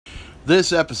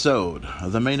This episode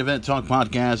of the Main Event Talk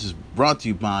Podcast is brought to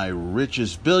you by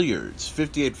Rich's Billiards,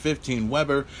 5815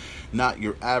 Weber, not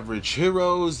your average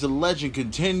heroes. The legend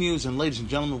continues, and ladies and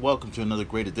gentlemen, welcome to another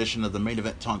great edition of the Main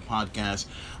Event Talk Podcast.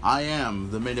 I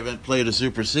am the Main Event Player to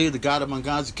Supersede, the God among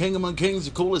gods, the King among kings,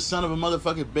 the coolest son of a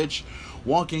motherfucking bitch,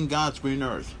 walking God's green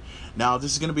earth. Now,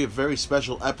 this is going to be a very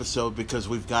special episode because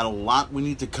we've got a lot we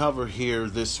need to cover here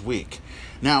this week.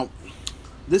 Now,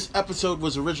 this episode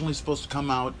was originally supposed to come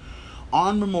out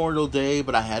on Memorial Day,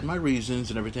 but I had my reasons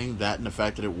and everything, that and the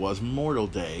fact that it was Memorial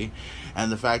Day,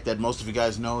 and the fact that most of you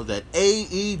guys know that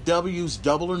AEW's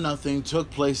Double or Nothing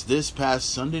took place this past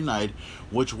Sunday night,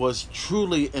 which was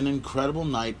truly an incredible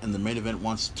night, and the Main Event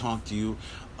wants to talk to you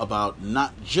about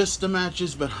not just the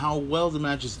matches, but how well the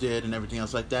matches did and everything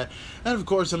else like that. And of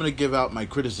course, I'm going to give out my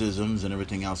criticisms and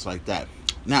everything else like that.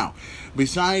 Now,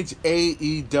 besides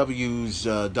AEW's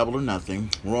Double or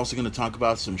Nothing, we're also going to talk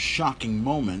about some shocking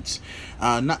moments.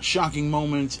 Not shocking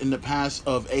moments in the past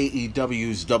of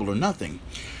AEW's Double or Nothing.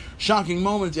 Shocking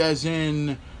moments as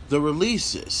in the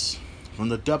releases from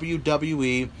the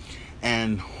WWE,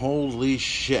 and holy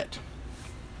shit,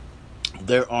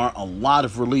 there are a lot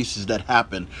of releases that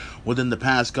happened within the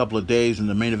past couple of days, and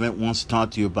the Main Event wants to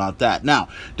talk to you about that. Now,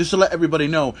 just to let everybody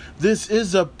know, this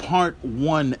is a part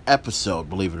 1 episode,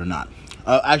 believe it or not.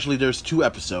 Actually, there's 2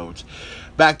 episodes,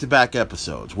 back-to-back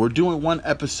episodes. We're doing 1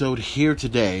 episode here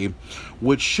today,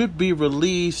 which should be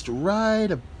released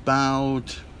right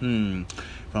about,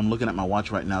 if I'm looking at my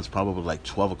watch right now, it's probably like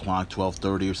 12 o'clock,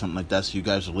 12:30 or something like that. So you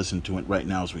guys are listening to it right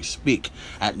now as we speak.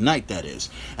 At night, that is.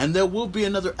 And there will be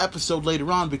another episode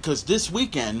later on, because this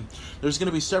weekend, there's going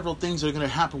to be several things that are going to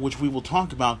happen, which we will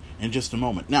talk about in just a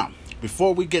moment. Now,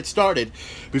 before we get started,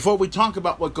 before we talk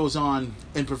about what goes on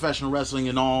in professional wrestling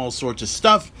and all sorts of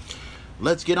stuff,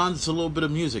 let's get on to a little bit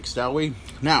of music, shall we?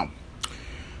 Now,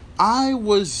 I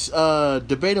was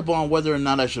debatable on whether or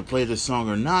not I should play this song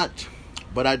or not,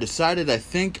 but I decided I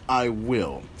think I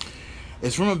will.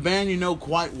 It's from a band you know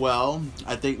quite well.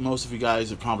 I think most of you guys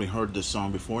have probably heard this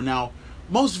song before. Now,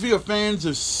 most of you are fans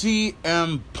of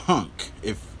CM Punk.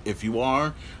 If you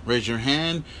are, raise your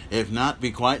hand. If not,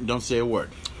 be quiet and don't say a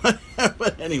word.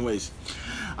 But anyways,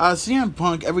 CM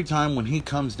Punk, every time when he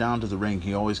comes down to the ring,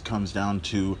 he always comes down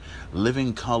to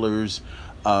Living Colour's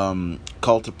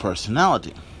Cult of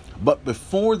Personality. But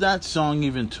before that song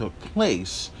even took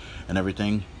place and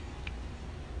everything,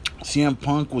 CM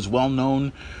Punk was well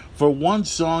known for one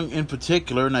song in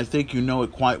particular, and I think you know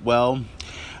it quite well.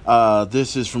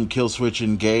 This is from Killswitch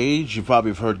Engage. You probably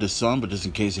have heard this song, but just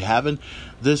in case you haven't,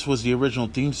 this was the original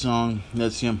theme song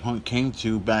that CM Punk came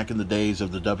to back in the days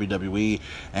of the WWE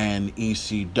and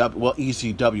ECW. Well,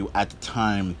 ECW at the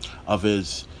time of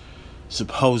his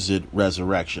supposed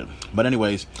resurrection. But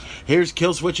anyways, here's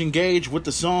Killswitch Engage with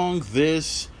the song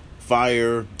This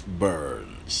Fire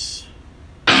Burns.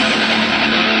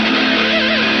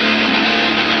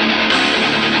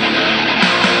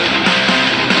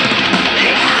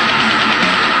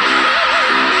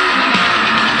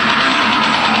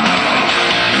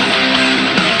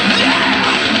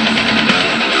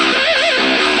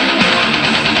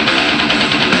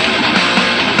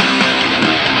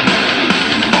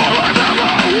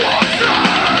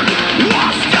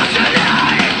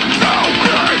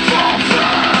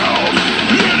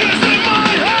 It is in my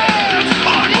head.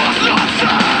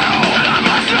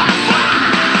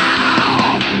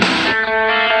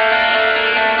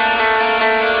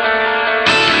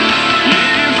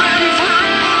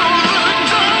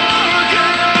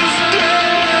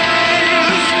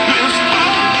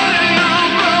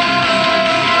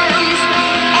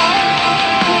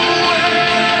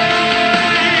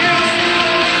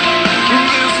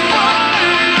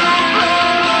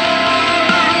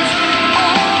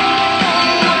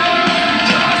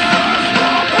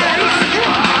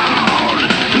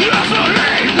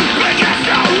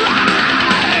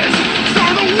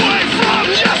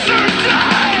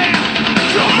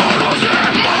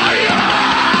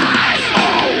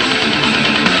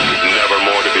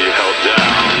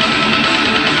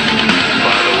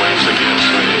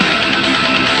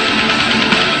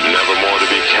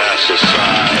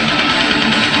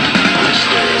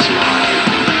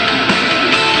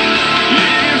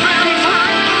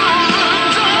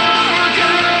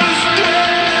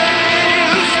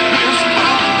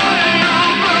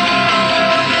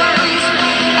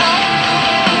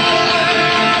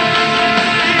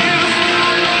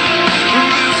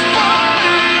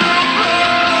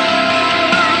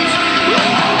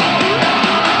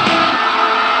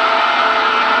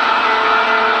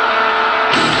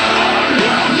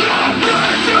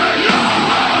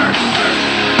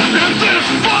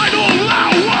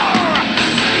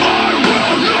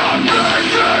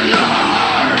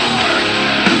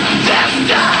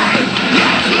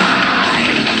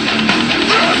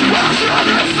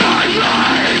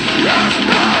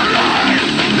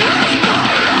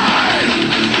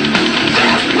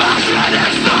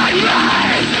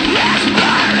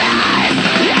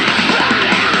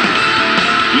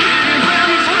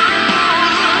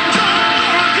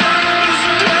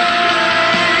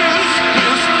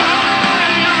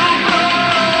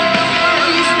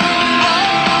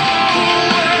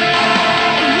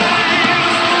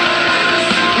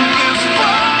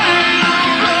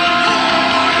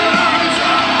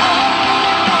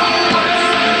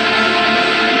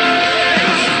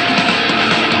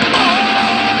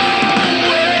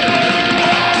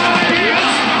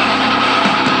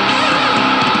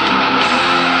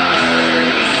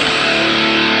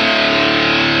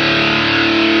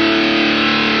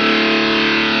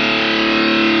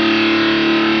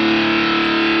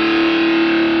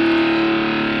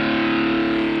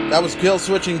 That was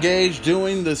Killswitch Engage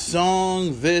doing the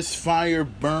song This Fire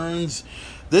Burns.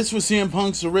 This was CM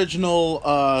Punk's original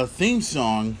theme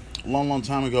song a long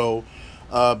time ago,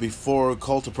 before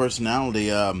Cult of Personality.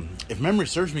 If memory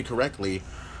serves me correctly,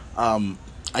 I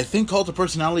think Cult of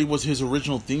Personality was his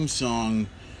original theme song.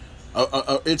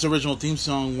 Its original theme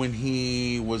song when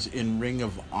he was in Ring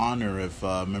of Honor, if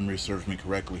memory serves me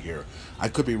correctly here. I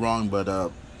could be wrong,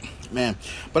 but man.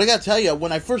 But I gotta tell you,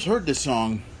 when I first heard this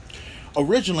song,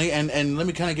 originally, and let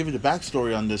me kind of give you the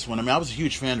backstory on this one. I mean, I was a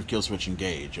huge fan of Killswitch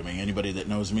Engage. I mean, anybody that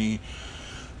knows me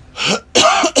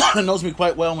knows me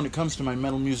quite well when it comes to my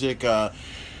metal music.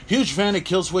 Huge fan of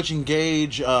Killswitch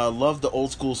Engage. Love the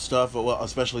old school stuff, well,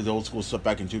 especially the old school stuff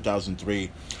back in 2003.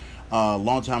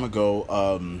 Long time ago.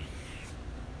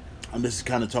 I'm just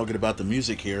kind of talking about the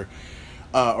music here.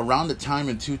 Around the time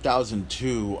in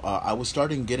 2002, I was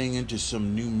starting getting into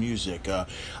some new music.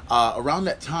 Around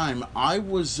that time, I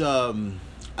used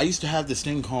to have this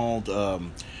thing called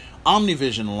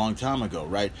Omnivision a long time ago,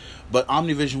 right? But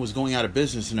Omnivision was going out of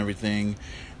business and everything,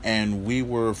 and we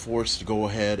were forced to go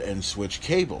ahead and switch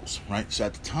cables, right? So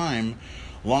at the time,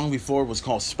 long before it was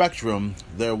called Spectrum,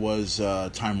 there was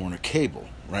Time Warner Cable,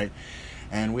 right?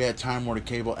 And we had Time Warner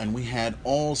Cable, and we had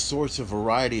all sorts of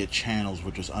variety of channels,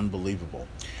 which was unbelievable.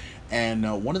 And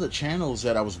one of the channels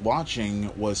that I was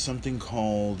watching was something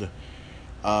called,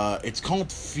 it's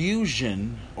called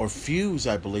Fusion, or Fuse,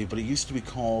 I believe, but it used to be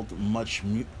called Much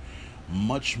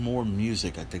More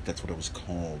Music. I think that's what it was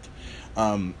called.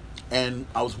 And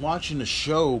I was watching a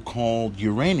show called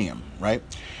Uranium, right?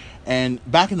 And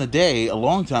back in the day, a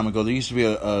long time ago, there used to be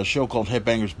a show called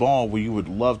Headbangers Ball where you would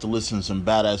love to listen to some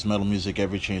badass metal music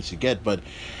every chance you get. But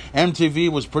MTV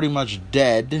was pretty much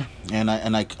dead, and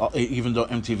I even though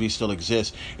MTV still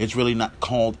exists, it's really not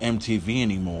called MTV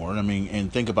anymore. I mean,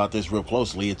 and think about this real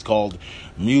closely. It's called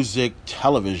Music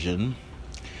Television.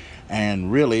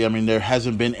 And really, I mean, there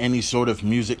hasn't been any sort of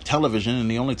music television,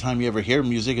 and the only time you ever hear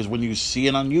music is when you see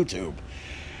it on YouTube.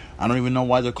 I don't even know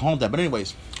why they're called that. But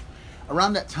anyways,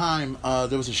 around that time,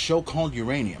 there was a show called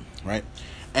Uranium, right?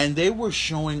 And they were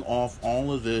showing off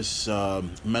all of this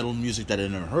metal music that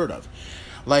I'd never heard of.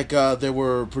 Like, they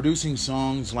were producing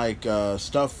songs like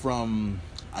stuff from,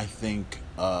 I think,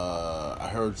 I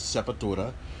heard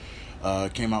Sepultura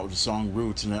came out with the song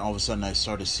Roots, and then all of a sudden I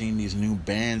started seeing these new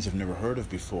bands I've never heard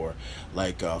of before,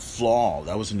 like Flaw.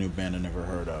 That was a new band I never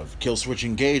heard of. Killswitch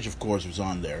Engage, of course, was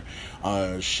on there.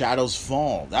 Shadows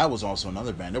Fall, that was also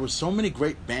another band. There were so many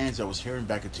great bands I was hearing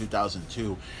back in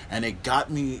 2002, and it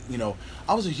got me, you know,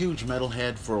 I was a huge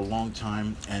metalhead for a long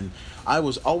time, and I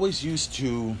was always used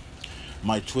to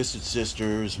my Twisted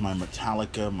Sisters, my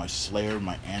Metallica, my Slayer,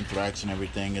 my Anthrax, and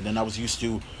everything, and then I was used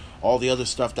to all the other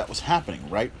stuff that was happening,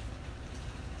 right?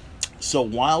 So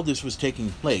while this was taking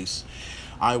place,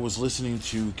 I was listening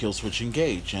to Killswitch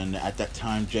Engage, and at that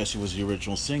time, Jesse was the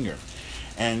original singer.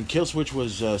 And Killswitch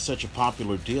was such a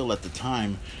popular deal at the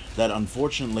time that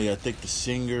unfortunately, I think the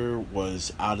singer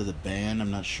was out of the band.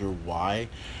 I'm not sure why.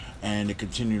 And it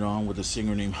continued on with a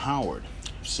singer named Howard.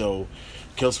 So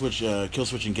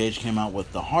Killswitch Engage came out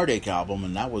with the Heartache album,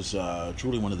 and that was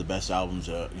truly one of the best albums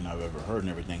I've ever heard and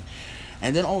everything.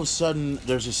 And then all of a sudden,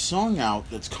 there's a song out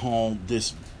that's called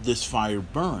This Fire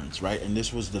Burns, right? And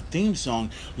this was the theme song.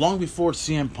 Long before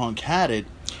CM Punk had it,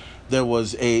 there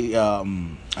was a,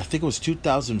 I think it was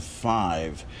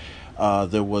 2005,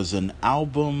 there was an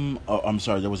album,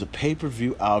 there was a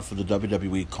pay-per-view out for the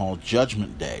WWE called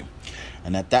Judgment Day.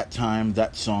 And at that time,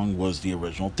 that song was the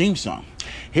original theme song.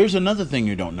 Here's another thing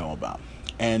you don't know about.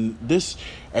 And this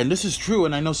is true,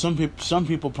 and I know some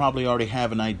people probably already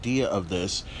have an idea of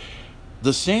this.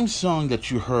 The same song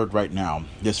that you heard right now,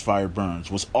 This Fire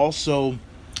Burns, was also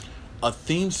a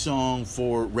theme song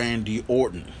for Randy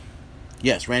Orton.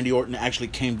 Yes, Randy Orton actually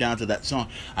came down to that song.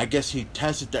 I guess he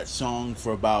tested that song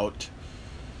for about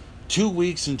 2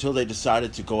 weeks until they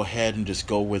decided to go ahead and just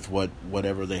go with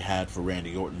whatever they had for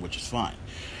Randy Orton, which is fine.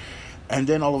 And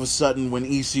then all of a sudden, when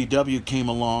ECW came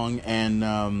along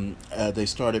and they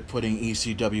started putting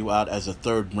ECW out as a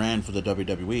third brand for the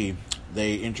WWE,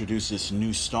 they introduced this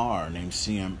new star named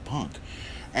CM Punk.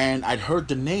 And I'd heard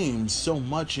the name so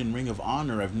much in Ring of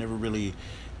Honor, I've never really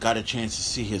got a chance to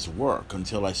see his work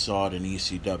until I saw it in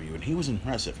ECW. And he was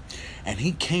impressive. And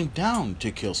he came down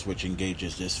to Killswitch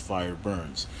Engage's This Fire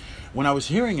Burns. When I was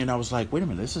hearing it, I was like, wait a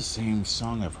minute, this is the same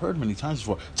song I've heard many times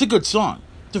before. It's a good song.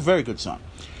 It's a very good song.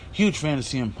 Huge fan of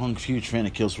CM Punk, huge fan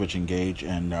of Killswitch Engage,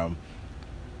 and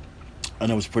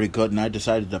it was pretty good. And I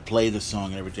decided to play the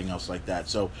song and everything else like that.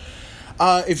 So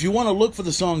If you want to look for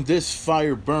the song This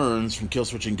Fire Burns from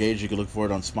Killswitch Engage, you can look for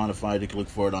it on Spotify. You can look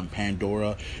for it on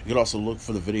Pandora. You can also look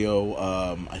for the video.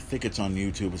 I think it's on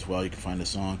YouTube as well. You can find the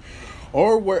song.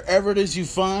 Or wherever it is you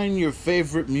find your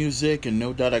favorite music. And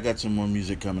no doubt I got some more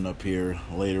music coming up here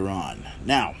later on.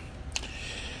 Now,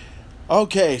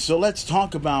 okay, so let's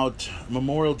talk about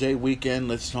Memorial Day weekend.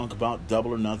 Let's talk about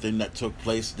Double or Nothing that took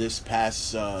place this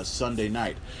past Sunday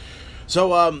night.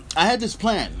 So I had this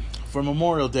plan for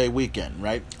Memorial Day weekend,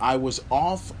 right? I was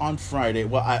off on Friday.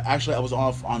 Well, I was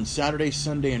off on Saturday,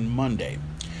 Sunday, and Monday.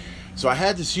 So I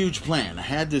had this huge plan. I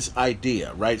had this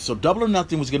idea, right? So Double or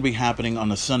Nothing was going to be happening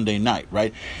on a Sunday night,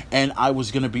 right? And I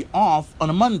was going to be off on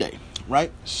a Monday,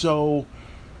 right? So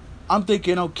I'm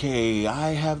thinking, okay,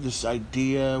 I have this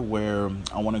idea where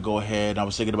I want to go ahead. I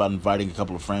was thinking about inviting a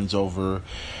couple of friends over.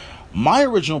 My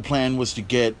original plan was to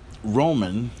get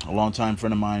Roman, a longtime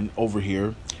friend of mine, over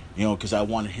here, you know, because I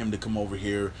wanted him to come over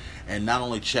here and not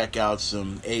only check out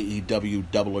some AEW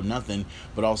Double or Nothing,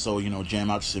 but also, you know, jam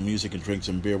out some music and drink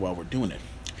some beer while we're doing it.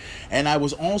 And I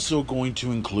was also going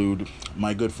to include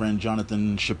my good friend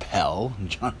Jonathan Chappelle,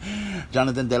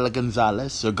 Jonathan De La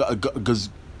Gonzalez, or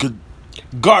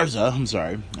Garza, I'm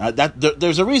sorry.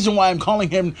 There's a reason why I'm calling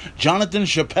him Jonathan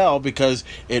Chappelle, because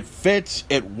it fits,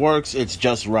 it works, it's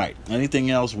just right.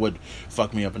 Anything else would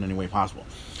fuck me up in any way possible.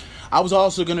 I was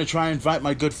also going to try and invite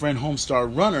my good friend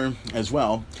Homestar Runner as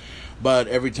well, but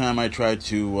every time I try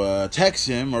to text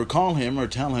him or call him or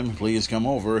tell him, please come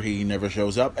over, he never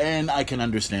shows up, and I can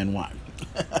understand why.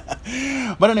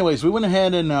 But anyways, we went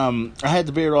ahead and I had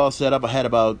the beer all set up. I had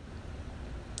about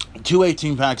 2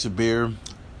 18-packs of beer,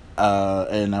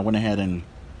 and I went ahead and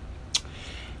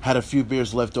had a few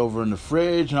beers left over in the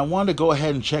fridge, and I wanted to go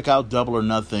ahead and check out Double or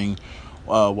Nothing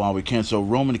while we can. So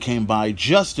Roman came by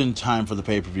just in time for the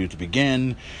pay-per-view to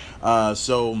begin.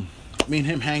 So me and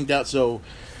him hanged out. So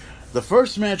the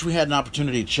first match we had an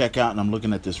opportunity to check out, and I'm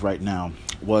looking at this right now,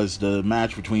 was the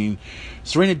match between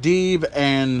Serena Deeb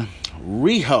and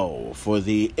Riho for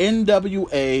the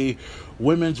NWA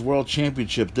Women's World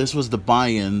Championship. This was the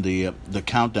buy-in, the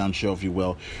countdown show, if you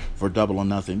will, for Double or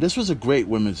Nothing. This was a great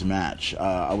women's match.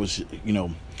 I was, you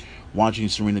know, watching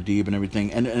Serena Deeb and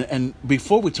everything. And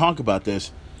before we talk about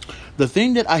this, the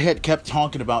thing that I had kept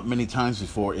talking about many times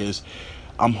before is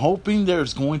I'm hoping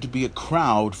there's going to be a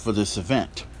crowd for this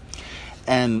event.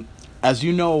 And as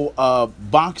you know,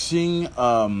 boxing,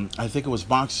 I think it was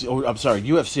boxing,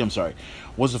 UFC,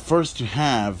 was the first to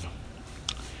have,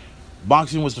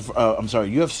 UFC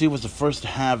was the first to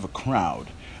have a crowd,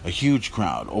 a huge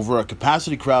crowd, over a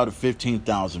capacity crowd of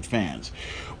 15,000 fans,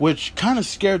 which kind of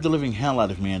scared the living hell out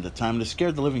of me at the time, and it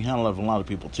scared the living hell out of a lot of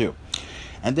people too.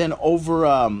 And then over,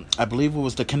 I believe it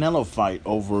was the Canelo fight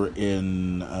over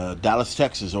in Dallas,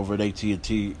 Texas, over at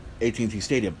AT&T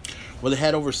Stadium, where they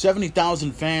had over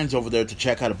 70,000 fans over there to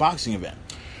check out a boxing event.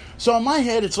 So in my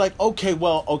head, it's like, okay,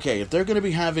 if they're going to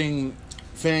be having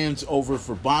fans over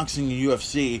for boxing and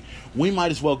UFC, we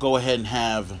might as well go ahead and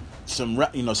have some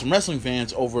wrestling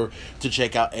fans over to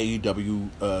check out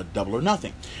AEW Double or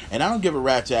Nothing. And I don't give a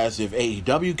rat's ass if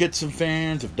AEW gets some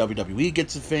fans, if WWE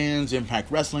gets some fans, Impact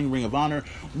Wrestling, Ring of Honor.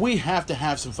 We have to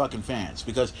have some fucking fans,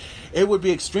 because it would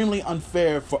be extremely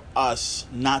unfair for us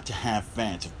not to have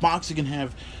fans. If boxing can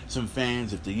have some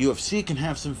fans, if the UFC can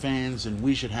have some fans, then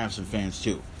we should have some fans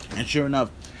too. And sure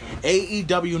enough,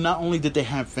 AEW, not only did they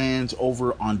have fans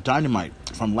over on Dynamite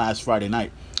from last Friday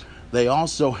night, they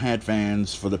also had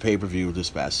fans for the pay-per-view this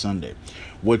past Sunday,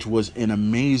 which was an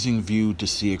amazing view to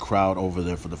see a crowd over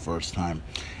there for the first time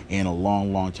in a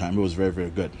long, long time. It was very, very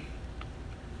good.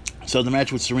 So the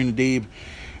match with Serena Deeb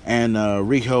and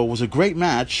Riho was a great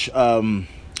match.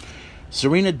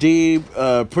 Serena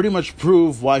Deeb pretty much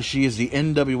proved why she is the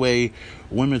NWA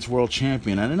Women's World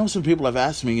Champion. And I know some people have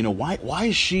asked me, why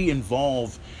is she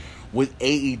involved with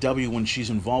AEW when she's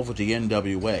involved with the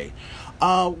NWA?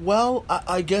 Well,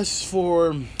 I guess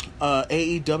for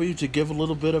AEW to give a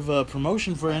little bit of a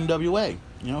promotion for NWA,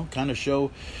 kind of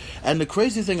show. And the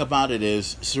crazy thing about it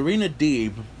is Serena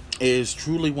Deeb is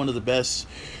truly one of the best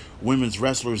women's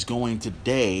wrestlers going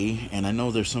today, and I know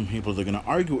there's some people that are going to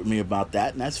argue with me about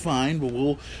that, and that's fine, but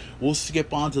we'll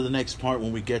skip on to the next part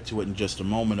when we get to it in just a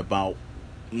moment about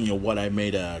what I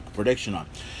made a prediction on.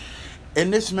 In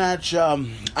this match,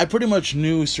 I pretty much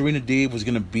knew Serena Deeb was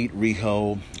going to beat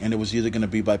Riho, and it was either going to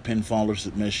be by pinfall or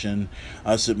submission.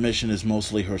 Submission is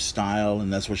mostly her style,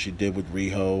 and that's what she did with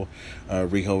Riho.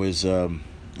 Riho is a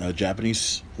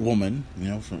Japanese woman,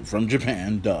 from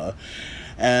Japan, duh.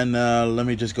 And let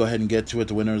me just go ahead and get to it.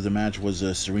 The winner of the match was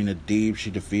Serena Deeb. She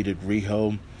defeated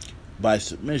Riho by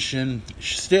submission.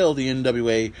 Still the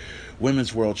NWA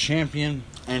Women's World Champion.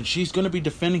 And she's going to be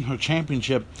defending her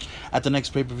championship at the next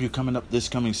pay-per-view coming up this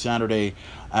coming Saturday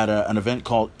at an event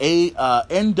called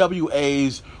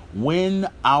NWA's When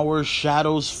Our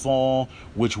Shadows Fall,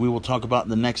 which we will talk about in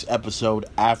the next episode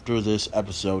after this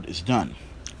episode is done.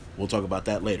 We'll talk about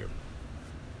that later.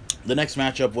 The next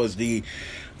matchup was the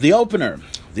opener.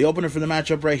 The opener for the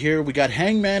matchup right here, we got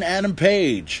Hangman Adam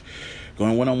Page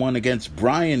going one-on-one against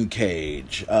Brian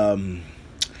Cage.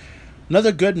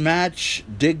 Another good match.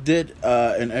 Digged it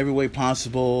in every way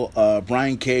possible.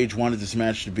 Brian Cage wanted this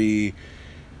match to be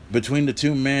between the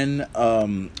two men.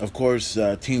 Of course,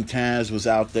 Team Taz was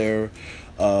out there.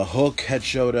 Hook had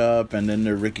showed up, and then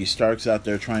there Ricky Starks out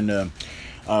there trying to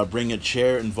bring a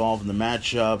chair involved in the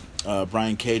matchup.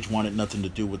 Brian Cage wanted nothing to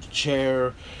do with the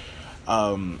chair.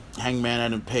 Hangman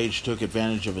Adam Page took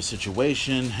advantage of a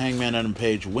situation. Hangman Adam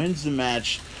Page wins the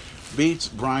match, beats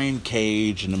Brian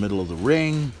Cage in the middle of the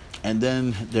ring. And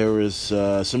then there is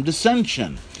some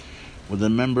dissension with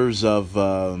the members of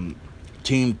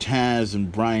Team Taz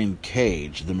and Brian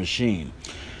Cage, the Machine.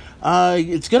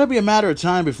 It's going to be a matter of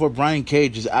time before Brian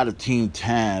Cage is out of Team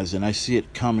Taz, and I see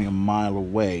it coming a mile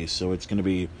away. So it's going to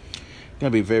be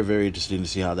very, very interesting to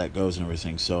see how that goes and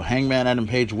everything. So Hangman Adam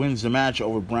Page wins the match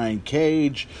over Brian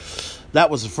Cage. That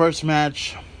was the first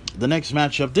match. The next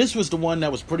matchup, this was the one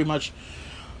that was pretty much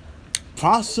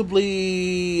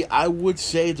possibly, I would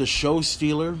say, the show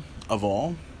stealer of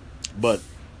all. But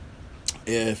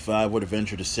if I would have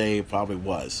ventured to say, it probably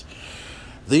was.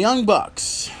 The Young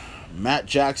Bucks, Matt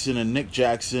Jackson and Nick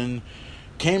Jackson,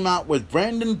 came out with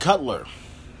Brandon Cutler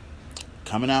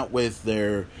coming out with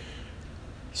their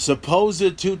supposed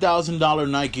 $2,000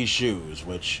 Nike shoes,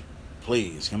 which,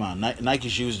 please, come on, Nike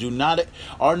shoes are not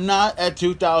at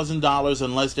 $2,000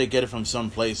 unless they get it from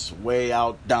someplace way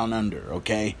out down under,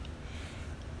 okay?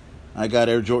 I got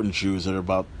Air Jordan shoes that are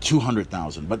about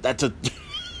 $200,000, but that's a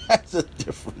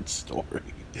different story.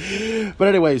 But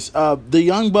anyways, the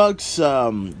Young Bucks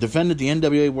defended the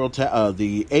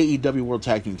the AEW World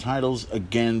Tag Team titles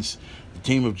against the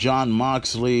team of Jon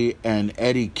Moxley and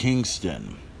Eddie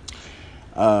Kingston.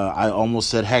 I almost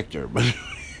said Hector, but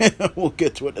we'll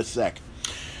get to it in a sec.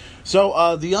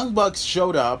 So the Young Bucks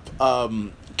showed up,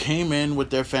 came in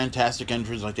with their fantastic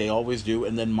entrance like they always do,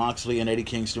 and then Moxley and Eddie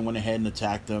Kingston went ahead and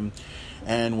attacked them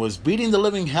and was beating the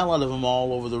living hell out of them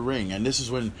all over the ring. And this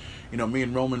is when, me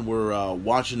and Roman were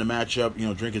watching the matchup,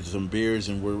 drinking some beers,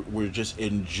 and we're just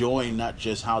enjoying not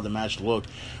just how the match looked,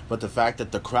 but the fact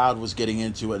that the crowd was getting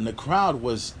into it. And the crowd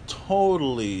was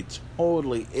totally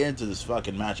into this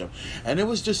fucking matchup. And it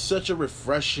was just such a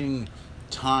refreshing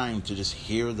time to just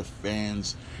hear the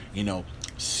fans,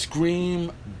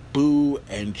 scream, boo,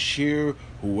 and cheer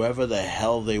whoever the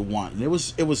hell they want. And it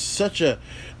was such a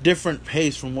different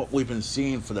pace from what we've been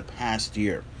seeing for the past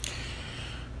year.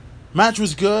 Match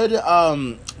was good.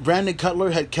 Brandon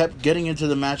Cutler had kept getting into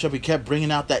the matchup. He kept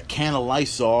bringing out that can of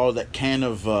Lysol, that can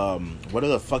of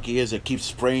whatever the fuck he is that keeps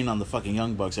spraying on the fucking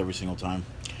Young Bucks every single time.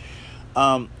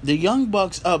 The Young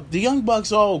Bucks,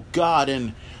 oh god,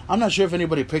 and I'm not sure if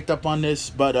anybody picked up on this,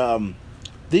 but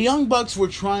the Young Bucks were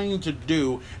trying to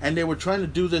do, and they were trying to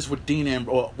do this with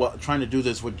trying to do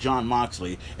this with Jon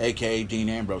Moxley, aka Dean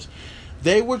Ambrose.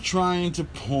 They were trying to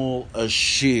pull a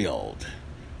Shield.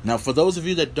 Now, for those of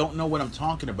you that don't know what I'm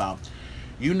talking about,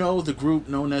 the group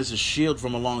known as the Shield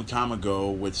from a long time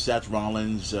ago with Seth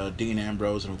Rollins, Dean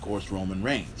Ambrose, and of course Roman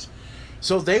Reigns.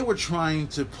 So they were trying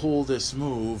to pull this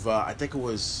move. I think it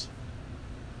was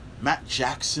Matt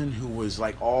Jackson, who was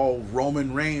like all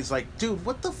Roman Reigns, like, dude,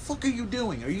 what the fuck are you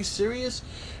doing? Are you serious?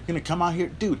 You're gonna come out here?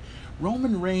 Dude,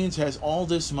 Roman Reigns has all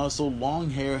this muscle,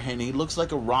 long hair, and he looks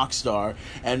like a rock star,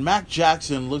 and Matt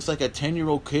Jackson looks like a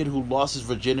 10-year-old kid who lost his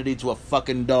virginity to a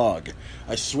fucking dog.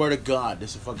 I swear to God,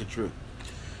 this is fucking true.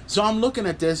 So I'm looking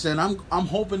at this, and I'm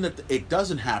hoping that it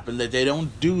doesn't happen, that they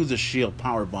don't do the Shield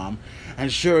powerbomb.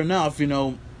 And sure enough, it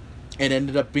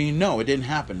ended up being no, it didn't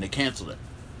happen. They canceled it.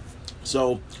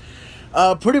 So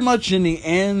pretty much in the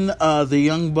end, the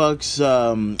Young Bucks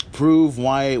prove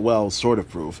why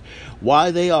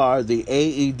they are the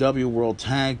AEW World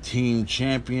Tag Team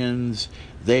Champions.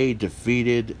 They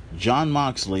defeated Jon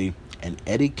Moxley and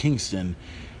Eddie Kingston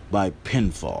by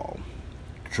pinfall.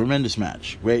 Tremendous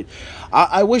match. Great.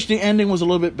 I wish the ending was a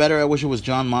little bit better. I wish it was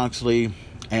Jon Moxley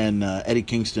and Eddie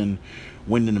Kingston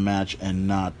winning the match and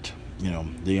not,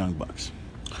 the Young Bucks.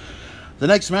 The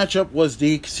next matchup was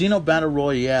the Casino Battle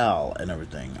Royale and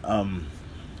everything.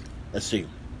 Let's see.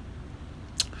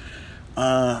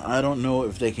 I don't know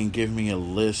if they can give me a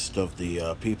list of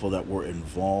the people that were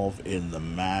involved in the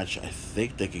match. I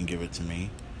think they can give it to me.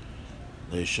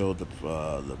 They showed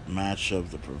the match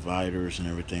of the providers and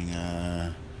everything.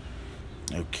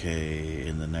 Okay,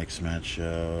 in the next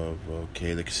matchup,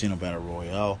 okay, the Casino Battle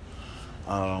Royale.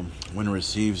 Winner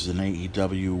receives an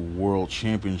AEW World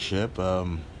Championship.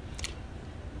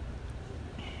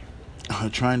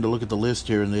 Trying to look at the list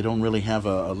here, and they don't really have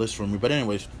a list for me. But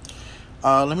anyways,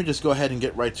 let me just go ahead and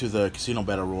get right to the Casino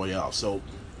Battle Royale. So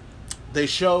they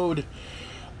showed,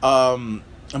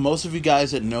 most of you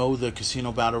guys that know the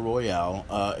Casino Battle Royale,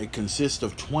 it consists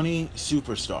of 20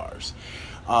 superstars,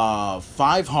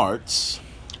 5 hearts,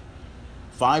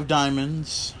 5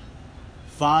 diamonds,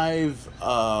 5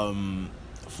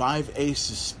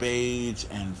 aces of spades,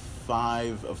 and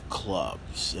 5 of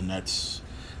clubs, and that's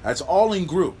all in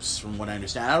groups, from what I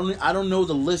understand. I don't know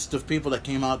the list of people that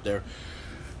came out there,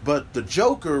 but the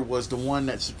Joker was the one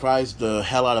that surprised the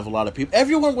hell out of a lot of people.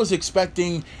 Everyone was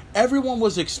expecting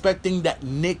that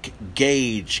Nick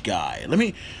Gage guy. Let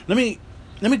me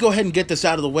go ahead and get this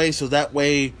out of the way, so that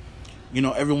way,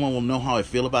 everyone will know how I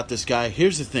feel about this guy.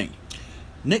 Here's the thing.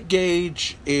 Nick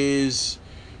Gage is,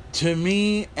 to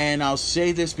me, and I'll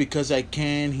say this because I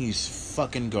can, he's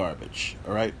fucking garbage.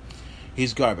 All right?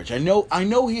 He's garbage. I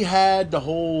know he had that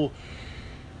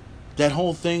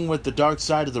whole thing with the Dark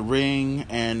Side of the Ring,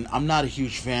 and I'm not a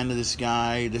huge fan of this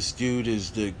guy. This dude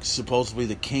is supposedly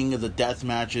the king of the death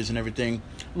matches and everything.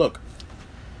 Look,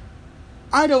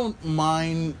 I don't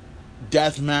mind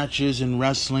death matches in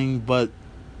wrestling, but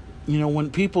when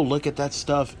people look at that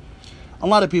stuff, a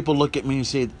lot of people look at me and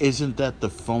say, "Isn't that the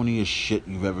phoniest shit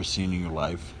you've ever seen in your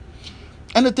life?"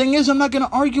 And the thing is, I'm not going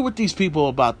to argue with these people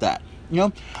about that.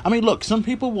 I mean, look, some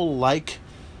people will like,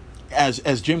 as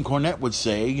Jim Cornette would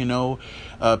say,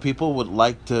 people would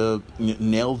like to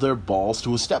nail their balls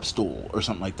to a step stool or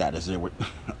something like that, as they would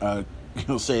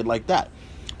say it like that.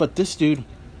 But this dude,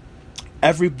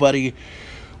 everybody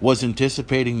was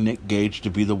anticipating Nick Gage to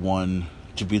be the one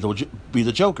to be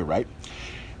the Joker, right?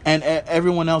 And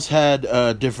everyone else had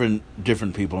different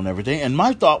people and everything. And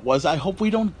my thought was, I hope we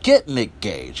don't get Nick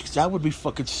Gage, because that would be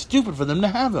fucking stupid for them to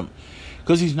have him.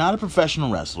 Because he's not a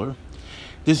professional wrestler.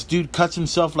 This dude cuts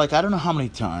himself like I don't know how many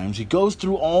times. He goes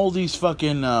through all these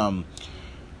fucking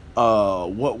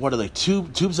what are they,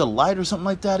 tubes of light or something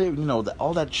like that?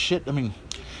 All that shit. I mean,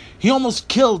 he almost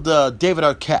killed David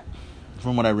Arquette,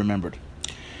 from what I remembered.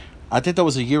 I think that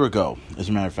was a year ago, as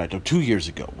a matter of fact, or 2 years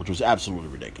ago, which was absolutely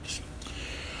ridiculous.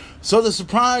 So the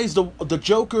surprise, the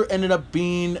Joker ended up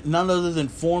being none other than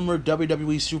former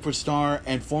WWE superstar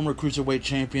and former Cruiserweight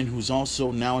champion, who's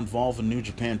also now involved in New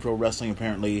Japan Pro Wrestling,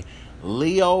 apparently.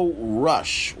 Lio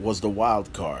Rush was the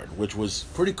wild card, which was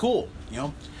pretty cool,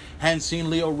 Hadn't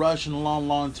seen Lio Rush in a long,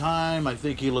 long time. I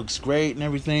think he looks great and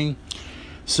everything.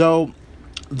 So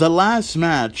the last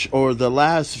match, or the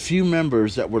last few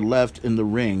members that were left in the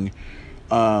ring,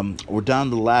 were down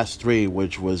to the last 3,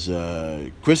 which was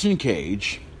Christian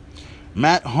Cage,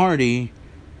 Matt Hardy,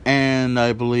 and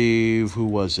I believe, who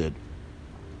was it?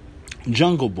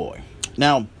 Jungle Boy.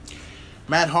 Now,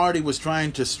 Matt Hardy was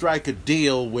trying to strike a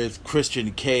deal with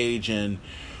Christian Cage, and,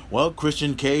 well,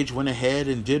 Christian Cage went ahead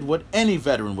and did what any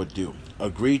veteran would do.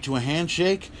 Agree to a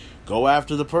handshake, go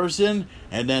after the person,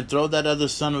 and then throw that other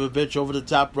son of a bitch over the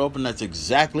top rope, and that's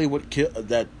exactly what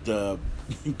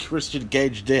Christian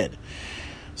Cage did.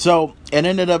 So, it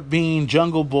ended up being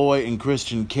Jungle Boy and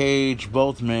Christian Cage.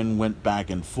 Both men went back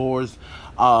and forth.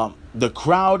 The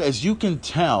crowd, as you can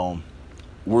tell,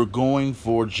 were going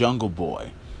for Jungle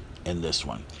Boy in this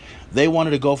one. They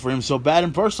wanted to go for him so bad,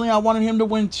 and personally, I wanted him to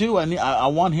win too. I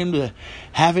want him to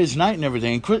have his night and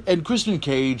everything. And Christian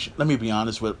Cage, let me be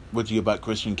honest with you about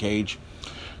Christian Cage.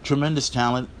 Tremendous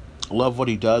talent. Love what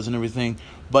he does and everything.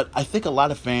 But I think a lot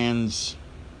of fans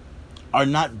are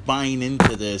not buying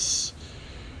into this.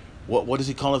 What does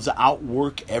he call it? To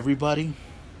outwork everybody,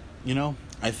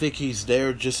 I think he's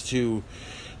there just to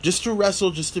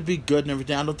wrestle, just to be good and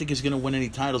everything. I don't think he's going to win any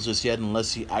titles just yet,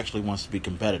 unless he actually wants to be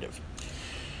competitive.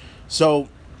 So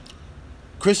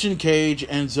Christian Cage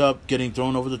ends up getting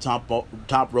thrown over the top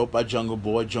rope by Jungle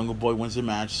Boy. Jungle Boy wins the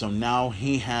match, so now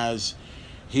he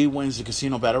wins the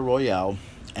Casino Battle Royale,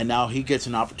 and now he gets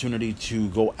an opportunity to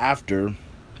go after.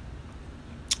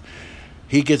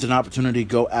 He gets an opportunity to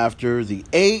go after the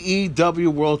AEW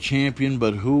World Champion,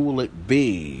 but who will it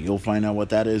be? You'll find out what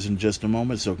that is in just a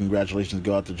moment. So congratulations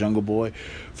go out to Jungle Boy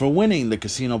for winning the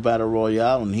Casino Battle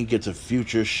Royale, and he gets a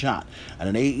future shot at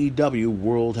an AEW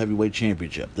World Heavyweight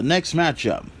Championship. The next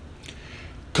matchup,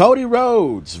 Cody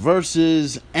Rhodes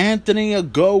versus Anthony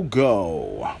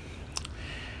Ogogo.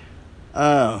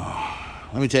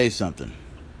 Let me tell you something.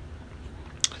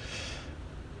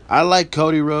 I like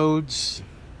Cody Rhodes.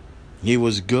 He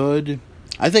was good.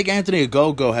 I think Anthony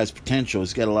Ogogo has potential.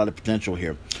 He's got a lot of potential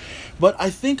here. But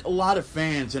I think a lot of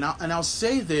fans, and I'll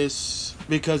say this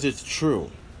because it's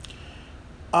true.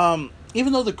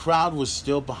 Even though the crowd was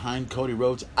still behind Cody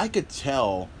Rhodes, I could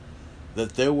tell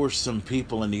that there were some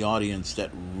people in the audience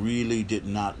that really did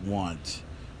not want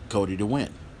Cody to win.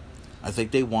 I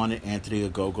think they wanted Anthony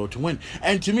Ogogo to win.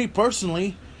 And to me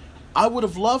personally, I would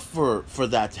have loved for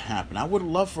that to happen. I would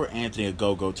have loved for Anthony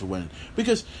Ogogo to win.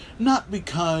 Not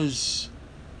because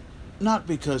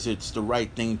it's the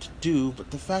right thing to do,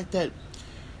 but the fact that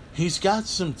he's got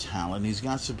some talent, he's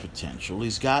got some potential,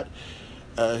 he's got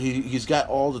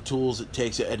all the tools it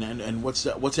takes. And what's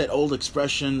that old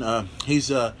expression? He's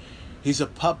a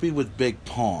puppy with big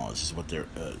paws, is what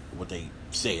they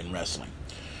say in wrestling.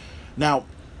 Now,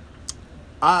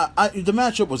 the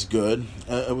matchup was good.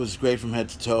 It was great from head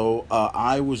to toe.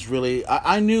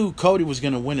 I knew Cody was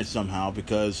going to win it somehow,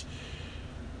 because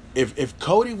if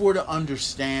Cody were to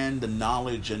understand the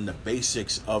knowledge and the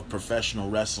basics of professional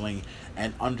wrestling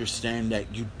and understand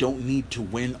that you don't need to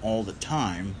win all the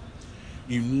time,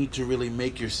 you need to really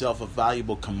make yourself a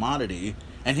valuable commodity.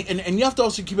 And you have to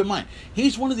also keep in mind,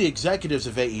 he's one of the executives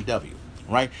of AEW,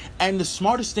 right? And the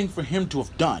smartest thing for him to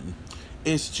have done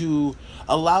is to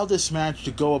allow this match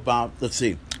to go about, let's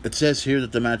see, it says here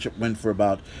that the matchup went for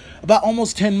about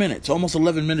almost 10 minutes, almost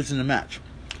 11 minutes in the match,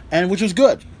 and which was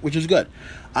good.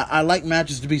 I like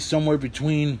matches to be somewhere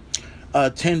between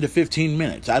 10 to 15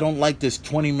 minutes. I don't like this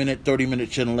 20-minute,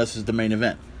 30-minute shit unless it's the main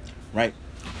event, right?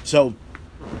 So,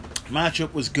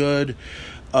 matchup was good.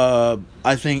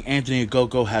 I think Anthony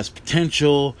Ogogo has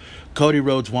potential. Cody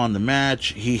Rhodes won the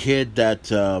match. He hit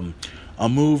that a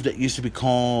move that used to be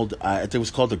called, I think it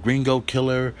was called the Gringo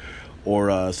Killer,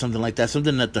 or something like that.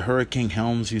 Something that the Hurricane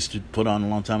Helms used to put on a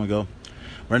long time ago.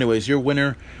 But anyways, your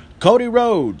winner, Cody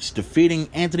Rhodes, defeating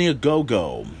Anthony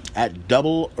Ogogo at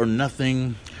Double or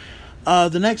Nothing.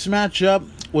 The next matchup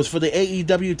was for the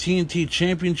AEW TNT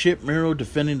Championship. Miro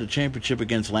defending the championship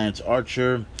against Lance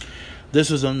Archer. This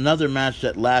was another match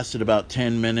that lasted about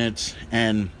 10 minutes,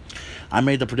 and I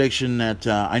made the prediction that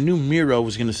I knew Miro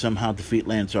was going to somehow defeat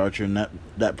Lance Archer, and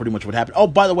that pretty much what happened. Oh,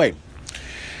 by the way,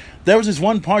 there was this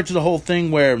one part to the whole thing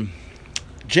where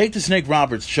Jake the Snake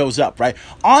Roberts shows up, right?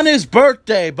 On his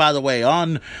birthday, by the way,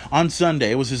 on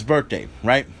Sunday. It was his birthday,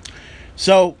 right?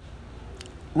 So,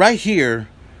 right here,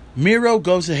 Miro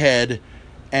goes ahead,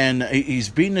 and he's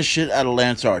beating the shit out of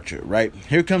Lance Archer, right?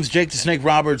 Here comes Jake the Snake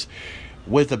Roberts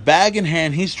with a bag in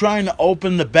hand. He's trying to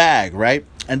open the bag, right?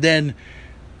 And then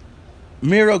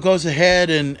Miro goes ahead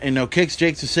and kicks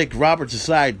Jake the Snake Roberts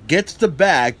aside, gets the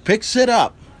bag, picks it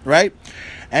up, right?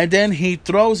 And then he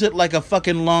throws it like a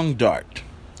fucking long dart.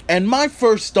 And my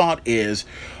first thought is,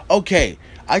 okay,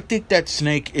 I think that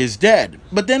snake is dead.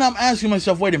 But then I'm asking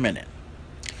myself, wait a minute.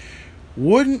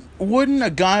 Wouldn't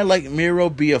a guy like Miro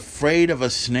be afraid of a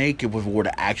snake if it were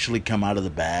to actually come out of the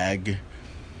bag?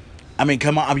 I mean,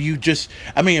 come on.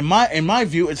 In my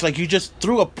view, it's like you just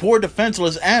threw a poor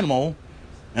defenseless animal,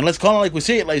 and let's call it like we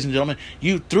see it, ladies and gentlemen.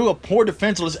 You threw a poor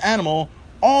defenseless animal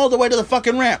all the way to the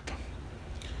fucking ramp.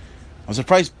 I'm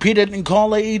surprised Peter didn't call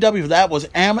AEW for that. Was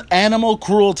animal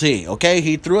cruelty, okay?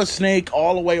 He threw a snake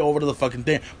all the way over to the fucking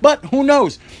thing. But who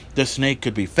knows? The snake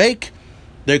could be fake.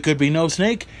 There could be no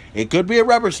snake. It could be a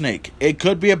rubber snake. It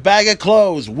could be a bag of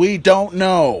clothes. We don't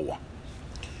know.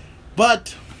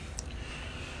 But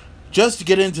just to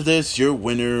get into this, your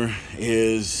winner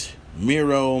is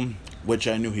Miro, which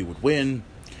I knew he would win.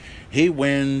 He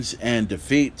wins and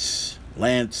defeats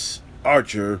Lance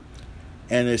Archer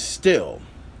and is still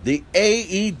the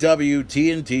AEW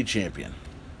TNT champion.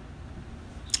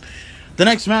 The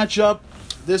next matchup,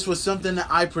 this was something that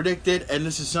I predicted, and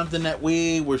this is something that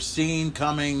we were seeing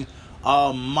coming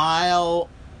a mile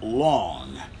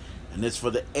long. And it's for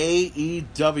the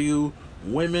AEW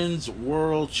Women's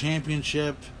World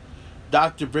Championship.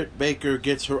 Dr. Britt Baker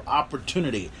gets her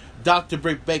opportunity. Dr.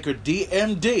 Britt Baker,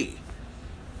 DMD,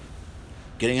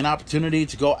 getting an opportunity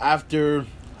to go after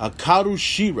Hikaru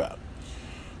Shida,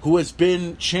 who has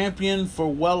been champion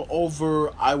for well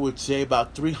over, I would say,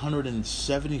 about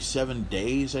 377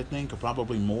 days, I think, or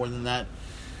probably more than that.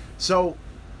 So,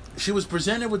 she was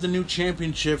presented with the new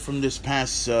championship from this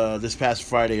past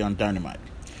Friday on Dynamite.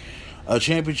 A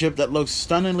championship that looks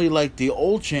stunningly like the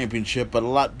old championship, but a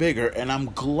lot bigger, and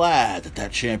I'm glad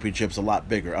that championship's a lot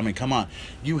bigger. I mean, come on.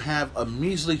 You have a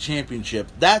measly championship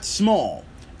that small.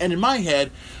 And in my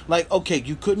head, like, okay,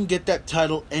 you couldn't get that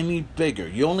title any bigger.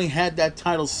 You only had that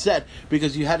title set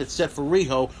because you had it set for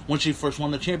Riho when she first won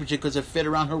the championship because it fit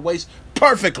around her waist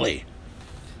perfectly.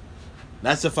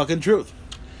 That's the fucking truth.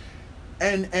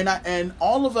 And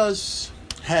all of us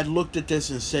had looked at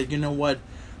this and said, you know what?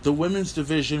 the women's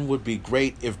division would be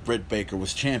great if Britt Baker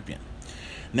was champion.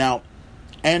 Now,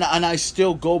 and I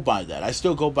still go by that. I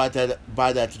still go by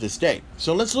that to this day.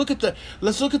 So let's look at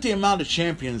the amount of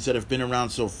champions that have been around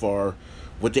so far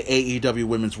with the AEW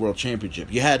Women's World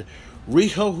Championship. You had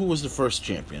Riho, who was the first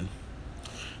champion.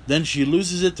 Then she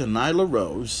loses it to Nyla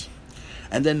Rose,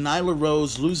 and then Nyla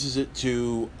Rose loses it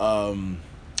to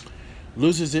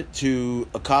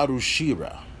Hikaru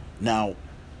Shida. Now,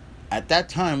 at that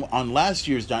time on last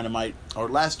year's Dynamite or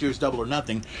last year's Double or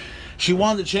Nothing, she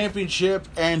won the championship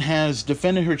and has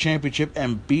defended her championship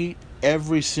and beat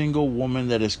every single woman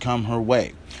that has come her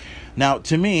way. Now,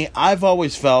 to me, I've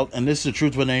always felt, and this is the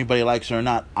truth whether anybody likes her or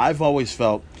not, I've always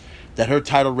felt that her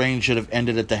title reign should have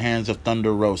ended at the hands of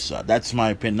Thunder Rosa. That's my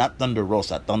opinion. Not Thunder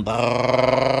Rosa. Thunder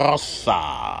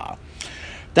Rosa.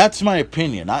 That's my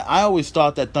opinion. I always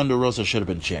thought that Thunder Rosa should have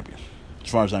been champion, as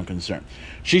far as I'm concerned.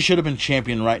 She should have been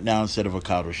champion right now instead of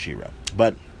Hikaru Shida.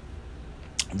 But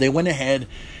they went ahead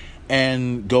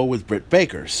and go with Britt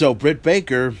Baker. So Britt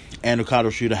Baker and Hikaru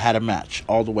Shida had a match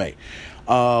all the way.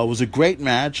 It was a great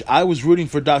match. I was rooting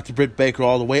for Dr. Britt Baker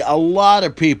all the way. A lot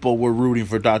of people were rooting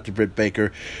for Dr. Britt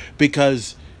Baker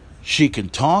because she can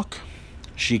talk,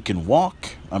 she can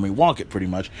walk. I mean, walk it pretty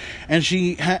much, and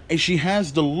she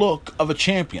has the look of a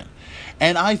champion.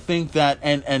 And I think that,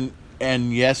 and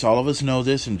yes, all of us know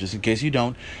this, and just in case you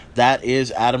don't, that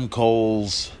is Adam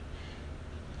Cole's,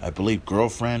 I believe,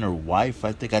 girlfriend or wife.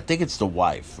 I think it's the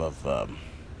wife of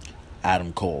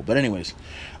Adam Cole. But anyways,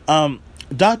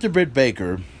 Dr. Britt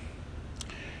Baker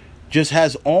just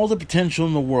has all the potential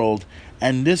in the world,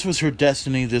 and this was her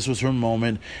destiny, this was her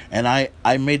moment, and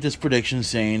I made this prediction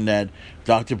saying that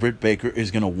Dr. Britt Baker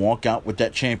is going to walk out with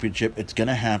that championship. It's going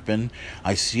to happen.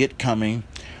 I see it coming,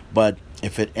 but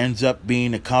if it ends up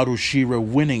being Hikaru Shida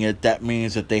winning it, that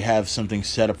means that they have something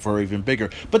set up for even bigger.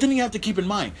 But then you have to keep in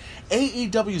mind,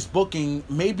 AEW's booking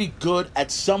may be good at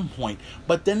some point,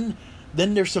 but then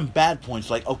there's some bad points,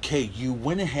 like, okay, you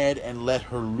went ahead and let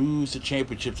her lose the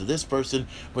championship to this person,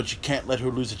 but you can't let her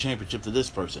lose the championship to this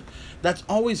person. That's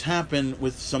always happened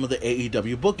with some of the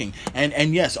AEW booking.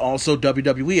 And yes, also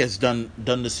WWE has done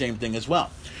the same thing as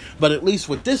well. But at least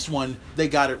with this one, they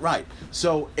got it right.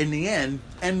 So in the end,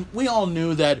 and we all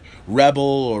knew that Rebel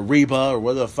or Reba or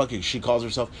whatever the fuck she calls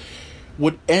herself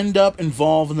would end up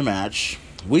involved in the match.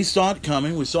 We saw it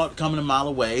coming. We saw it coming a mile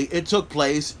away. It took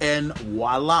place, and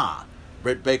voila.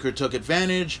 Britt Baker took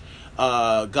advantage,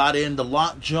 got in the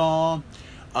lockjaw,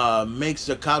 makes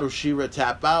Hikaru Shida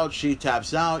tap out. She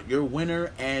taps out. Your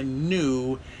winner and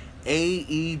new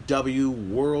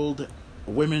AEW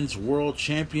Women's World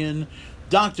Champion,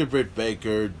 Dr. Britt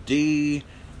Baker, DMD.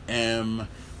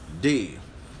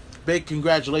 Big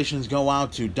congratulations go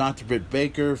out to Dr. Britt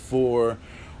Baker for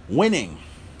winning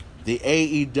the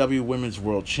AEW Women's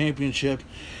World Championship.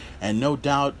 And no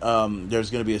doubt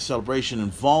there's going to be a celebration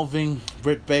involving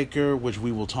Britt Baker, which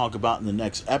we will talk about in the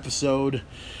next episode.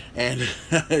 And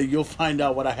you'll find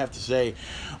out what I have to say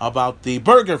about the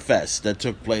Burger Fest that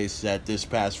took place at this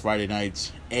past Friday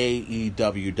night's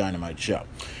AEW Dynamite show.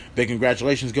 Big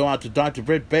congratulations go out to Dr.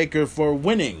 Britt Baker for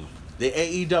winning the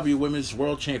AEW Women's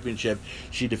World Championship.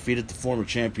 She defeated the former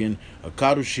champion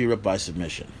Hikaru Shida by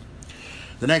submission.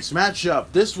 The next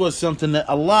matchup, this was something that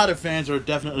a lot of fans are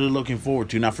definitely looking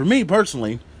forward to. Now, for me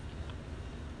personally,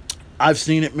 I've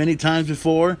seen it many times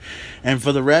before, and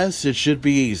for the rest, it should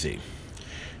be easy.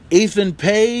 Ethan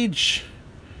Page,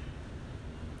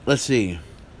 let's see,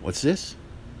 what's this?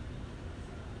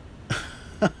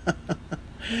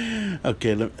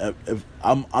 Okay,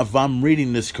 if I'm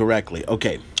reading this correctly,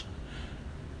 okay.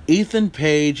 Ethan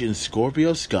Page and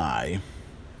Scorpio Sky,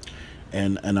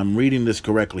 and I'm reading this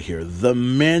correctly here, the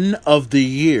Men of the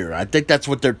Year. I think that's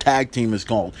what their tag team is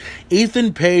called.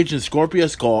 Ethan Page and Scorpio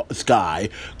Sky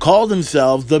call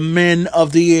themselves the Men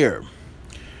of the Year.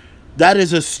 That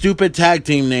is a stupid tag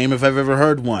team name if I've ever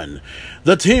heard one.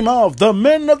 The team of the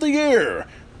Men of the Year,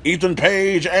 Ethan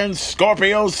Page and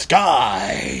Scorpio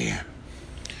Sky.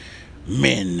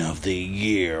 Men of the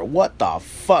Year. What the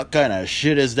fuck kind of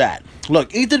shit is that?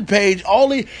 Look, Ethan Page,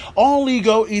 all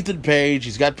ego Ethan Page.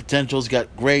 He's got potential. He's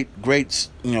got great,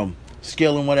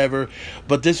 skill and whatever.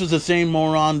 But this was the same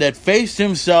moron that faced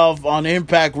himself on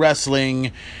Impact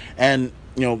Wrestling, and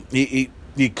he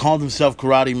called himself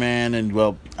Karate Man. And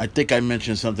well, I think I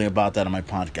mentioned something about that on my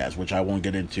podcast, which I won't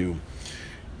get into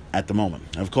at the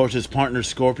moment. Of course, his partner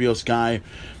Scorpio Sky,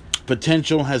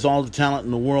 potential, has all the talent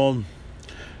in the world.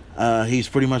 He's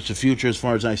pretty much the future as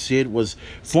far as I see it. Was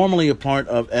formerly a part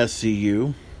of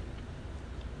SCU.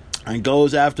 and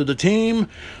goes after the team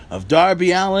of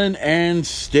Darby Allin and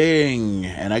Sting.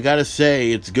 And I gotta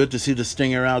say, it's good to see the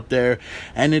Stinger out there,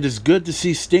 and it is good to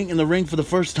see Sting in the ring for the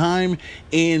first time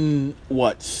in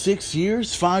 6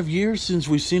 years, 5 years since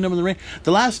we've seen him in the ring.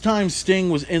 The last time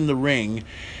Sting was in the ring,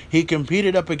 he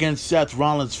competed up against Seth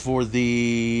Rollins for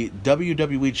the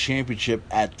WWE Championship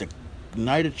at the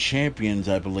Night of Champions,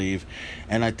 I believe,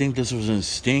 and I think this was when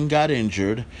Sting got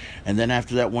injured, and then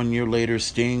after that, 1 year later,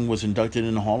 Sting was inducted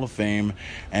in the Hall of Fame,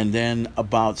 and then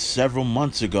about several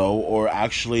months ago, or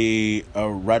actually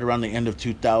right around the end of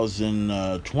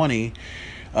 2020,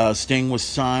 Sting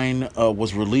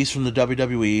was released from the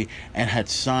WWE and had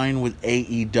signed with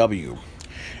AEW.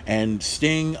 And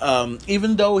Sting,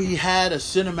 even though he had a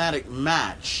cinematic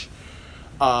match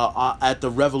at the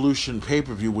Revolution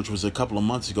pay-per-view, which was a couple of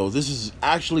months ago, this is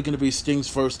actually going to be Sting's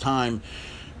first time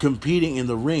competing in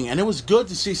the ring. And it was good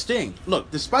to see Sting. Look,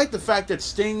 despite the fact that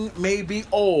Sting may be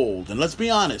old, and let's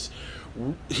be honest,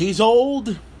 he's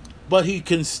old, but he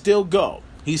can still go.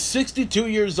 He's 62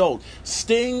 years old.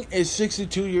 Sting is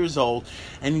 62 years old,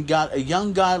 and you got a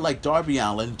young guy like Darby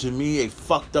Allin, to me a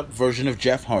fucked up version of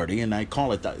Jeff Hardy, and I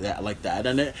call it that like that.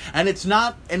 And it's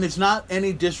not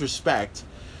any disrespect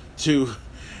to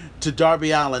Darby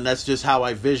Allin. That's just how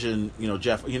I vision,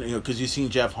 Jeff, because you've seen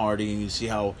Jeff Hardy and you see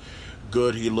how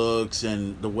good he looks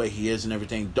and the way he is and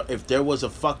everything. If there was a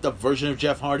fucked up version of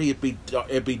Jeff Hardy,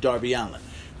 it'd be Darby Allin.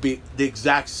 Be the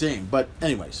exact same. But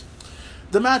anyways,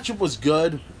 the matchup was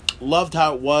good. Loved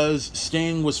how it was.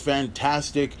 Sting was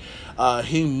fantastic.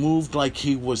 He moved like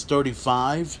he was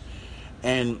 35,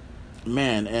 and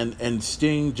man, and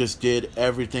Sting just did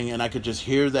everything, and I could just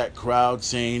hear that crowd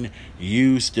saying,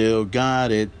 "You still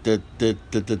got it,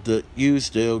 you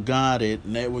still got it,"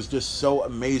 and it was just so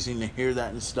amazing to hear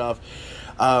that and stuff.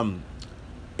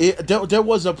 There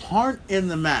was a part in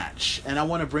the match, and I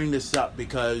want to bring this up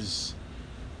because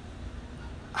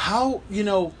how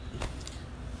the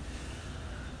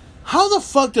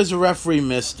fuck does a referee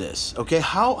miss this? Okay,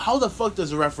 how the fuck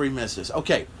does a referee miss this?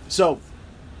 Okay, so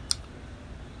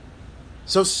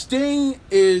Sting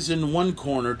is in one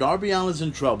corner. Darby Allin's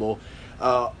in trouble.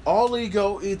 All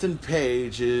Ego Ethan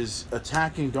Page is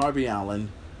attacking Darby Allin,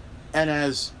 and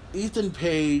as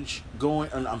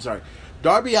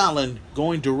Darby Allin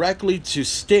going directly to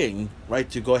Sting, right,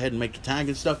 to go ahead and make the tag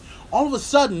and stuff. All of a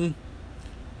sudden,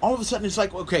 it's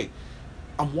like, okay,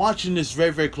 I'm watching this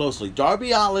very, very closely.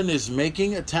 Darby Allin is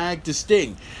making a tag to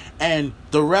Sting, and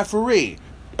the referee,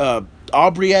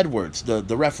 Aubrey Edwards,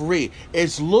 the referee,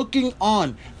 is looking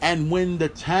on, and when the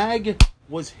tag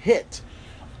was hit,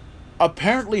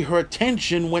 apparently her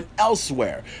attention went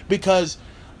elsewhere, because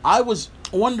I was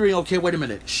wondering, okay, wait a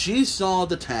minute, she saw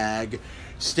the tag,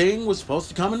 Sting was supposed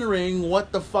to come in the ring,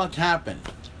 what the fuck happened?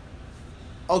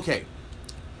 Okay,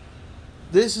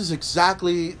 this is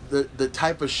exactly the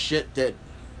type of shit that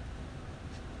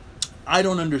I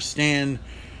don't understand.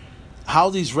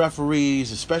 How these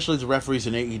referees, especially the referees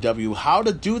in AEW, how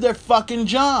to do their fucking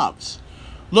jobs.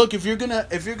 Look, if you're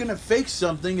gonna fake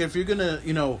something, if you're gonna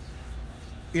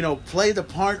play the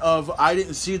part of I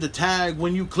didn't see the tag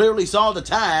when you clearly saw the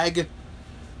tag,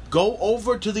 go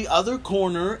over to the other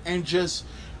corner and just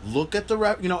look at the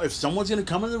ref. If someone's gonna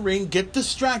come in the ring, get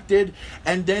distracted,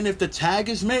 and then if the tag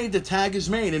is made, the tag is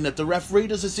made, and if the referee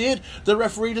doesn't see it, the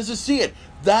referee doesn't see it.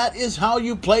 That is how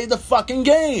you play the fucking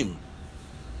game.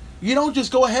 You don't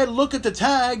just go ahead and look at the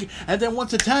tag, and then once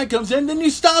the tag comes in, then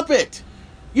you stop it.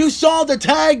 You saw the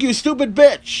tag, you stupid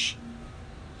bitch.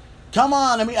 Come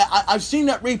on, I mean, I've seen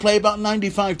that replay about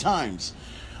 95 times.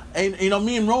 And,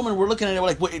 me and Roman were looking at it, we're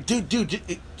like, wait, dude,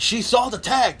 she saw the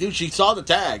tag, dude, she saw the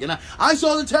tag. And I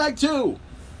saw the tag too.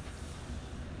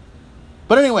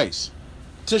 But anyways,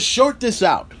 to short this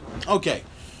out, okay,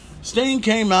 Sting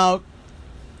came out,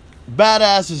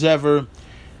 badass as ever,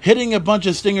 hitting a bunch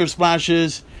of Stinger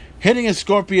splashes, hitting a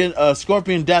Scorpion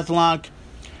Deathlock,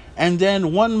 and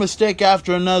then one mistake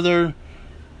after another,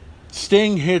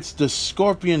 Sting hits the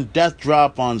Scorpion Death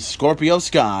Drop on Scorpio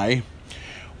Sky.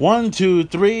 1, 2,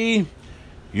 3,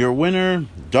 your winner,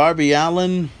 Darby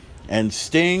Allin and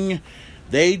Sting.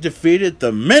 They defeated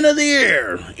the Men of the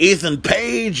Year, Ethan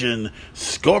Page and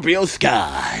Scorpio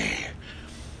Sky.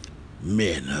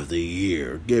 Men of the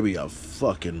Year, give me a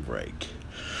fucking break.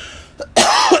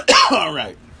 All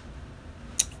right.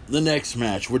 The next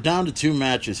match. We're down to 2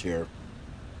 matches here.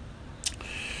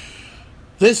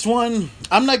 This one,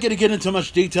 I'm not going to get into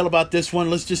much detail about this one.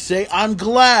 Let's just say I'm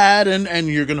glad, and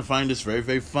you're going to find this very,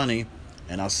 very funny.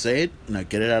 And I'll say it, and I'll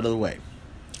get it out of the way.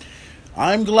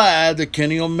 I'm glad that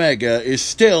Kenny Omega is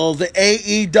still the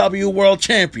AEW World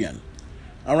Champion.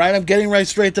 All right, I'm getting right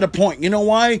straight to the point. You know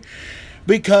why?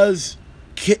 Because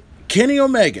Kenny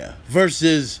Omega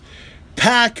versus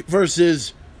Pac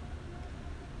versus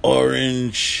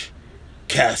Orange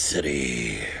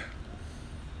Cassidy.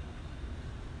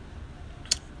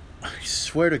 I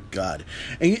swear to God.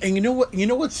 And you know what? You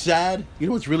know what's sad? You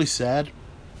know what's really sad?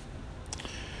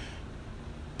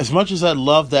 As much as I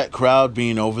love that crowd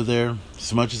being over there,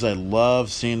 as much as I love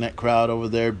seeing that crowd over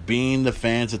there, being the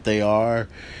fans that they are,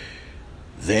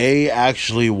 they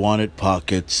actually wanted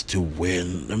Pockets to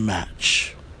win the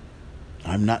match.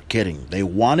 I'm not kidding. They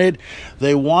wanted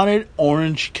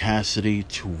Orange Cassidy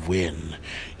to win.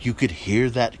 You could hear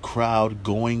that crowd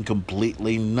going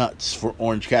completely nuts for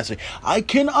Orange Cassidy. I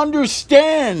can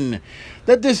understand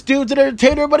that this dude's an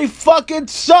entertainer, but he fucking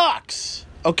sucks.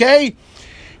 Okay?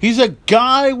 He's a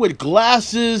guy with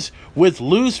glasses, with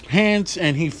loose pants,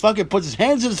 and he fucking puts his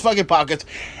hands in his fucking pockets,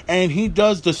 and he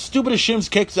does the stupidest shins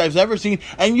kicks I've ever seen,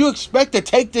 and you expect to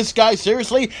take this guy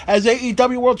seriously as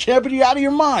AEW World Champion? You out of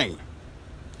your mind.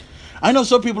 I know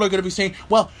some people are going to be saying,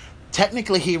 well,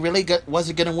 technically he really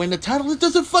wasn't going to win the title. It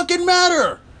doesn't fucking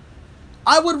matter.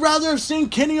 I would rather have seen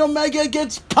Kenny Omega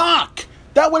against Pac.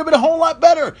 That would have been a whole lot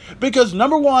better. Because,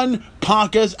 number one,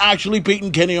 Pac has actually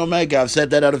beaten Kenny Omega. I've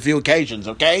said that on a few occasions,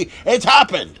 okay? It's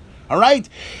happened. Alright?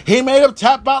 He made him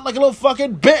tap out like a little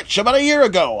fucking bitch about a year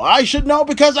ago. I should know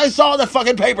because I saw the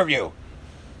fucking pay-per-view.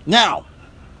 Now,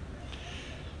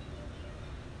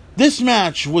 this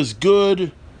match was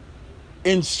good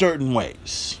in certain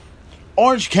ways.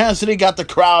 Orange Cassidy got the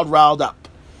crowd riled up.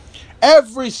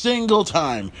 Every single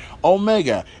time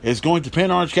Omega is going to pin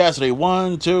Orange Cassidy,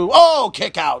 1, 2, oh,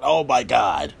 kick out, oh my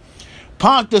God.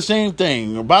 Pac the same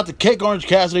thing, about to kick Orange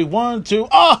Cassidy, 1, 2,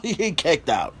 oh, he kicked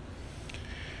out.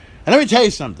 And let me tell you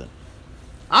something.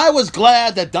 I was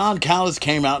glad that Don Callis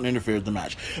came out and interfered in the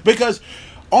match, because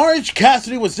Orange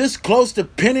Cassidy was this close to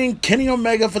pinning Kenny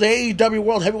Omega for the AEW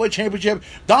World Heavyweight Championship.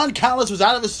 Don Callis was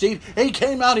out of his seat. He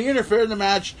came out, he interfered in the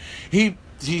match. He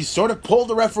sort of pulled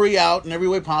the referee out in every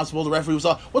way possible. The referee was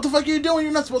all, what the fuck are you doing?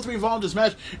 You're not supposed to be involved in this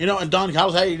match. And Don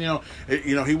Callis, hey,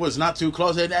 he was not too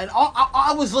close. And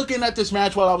I was looking at this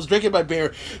match while I was drinking my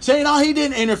beer, saying, oh, he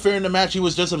didn't interfere in the match. He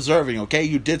was just observing, okay?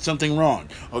 You did something wrong,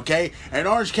 okay? And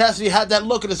Orange Cassidy had that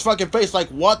look in his fucking face like,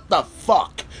 what the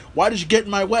fuck? Why did you get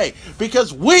in my way?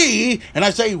 Because we, and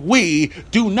I say we,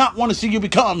 do not want to see you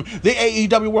become the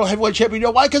AEW World Heavyweight Champion. You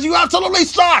know why? Because you absolutely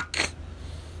suck!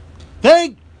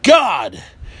 Thank God!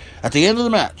 At the end of the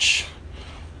match,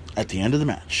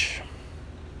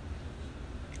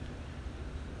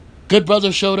 Good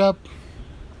Brother showed up.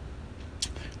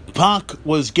 Pac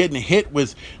was getting hit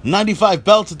with 95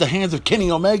 belts at the hands of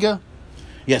Kenny Omega.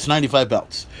 Yes, 95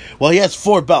 belts. Well, he has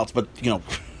 4 belts, but,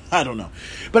 I don't know.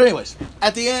 But anyways,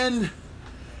 at the end,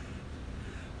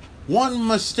 one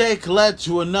mistake led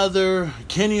to another.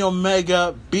 Kenny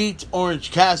Omega beat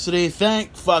Orange Cassidy.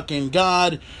 Thank fucking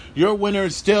God. Your winner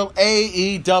is still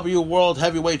AEW World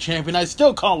Heavyweight Champion. I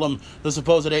still call him the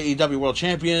supposed AEW World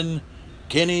Champion,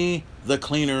 Kenny the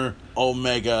Cleaner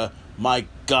Omega. My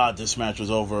God, this match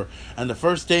was over. And the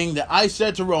first thing that I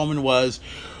said to Roman was,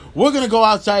 we're going to go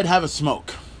outside and have a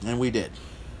smoke. And we did.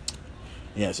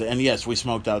 Yes, we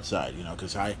smoked outside,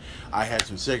 because I had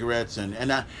some cigarettes, and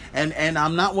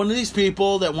I'm not one of these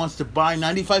people that wants to buy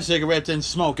 95 cigarettes and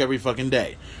smoke every fucking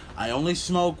day. I only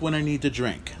smoke when I need to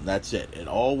drink. That's it. It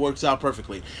all works out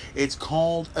perfectly. It's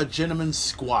called a gentleman's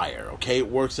squire, okay? It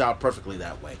works out perfectly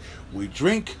that way. We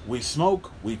drink, we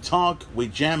smoke, we talk, we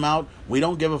jam out, we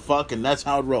don't give a fuck, and that's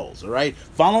how it rolls, all right?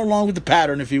 Follow along with the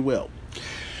pattern, if you will.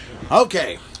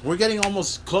 Okay, we're getting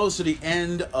almost close to the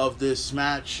end of this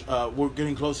match. We're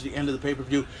getting close to the end of the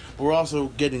pay-per-view. But we're also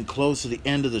getting close to the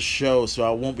end of the show, so I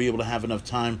won't be able to have enough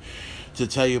time to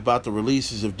tell you about the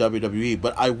releases of WWE.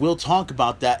 But I will talk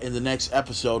about that in the next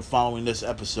episode following this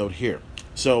episode here.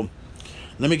 So,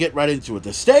 let me get right into it.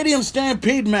 The Stadium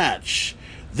Stampede match.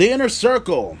 The Inner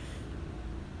Circle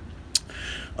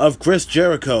of Chris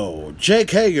Jericho,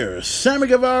 Jake Hager, Sammy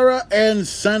Guevara, and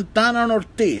Santana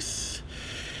Ortiz,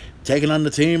 taking on the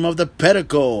team of the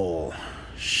Pinnacle,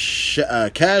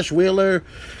 Cash Wheeler,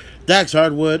 Dax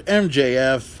Hardwood,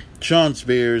 MJF, Shawn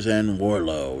Spears, and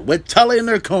Wardlow, with Tully in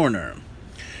their corner.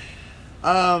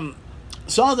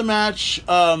 Saw the match.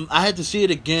 I had to see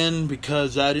it again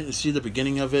because I didn't see the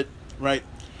beginning of it, right?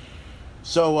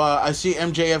 So I see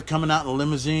MJF coming out in a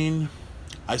limousine.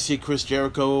 I see Chris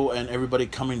Jericho and everybody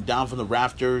coming down from the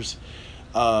rafters.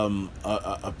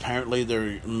 Apparently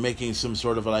they're making some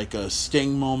sort of like a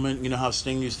Sting moment. You know how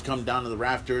Sting used to come down to the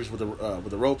rafters with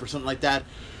a rope or something like that?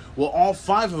 Well, all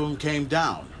 5 of them came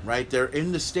down, right? They're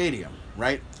in the stadium,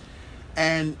 right?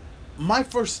 And my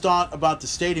first thought about the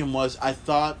stadium was I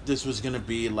thought this was going to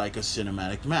be like a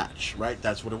cinematic match, right?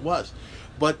 That's what it was.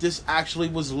 But this actually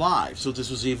was live, so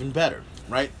this was even better,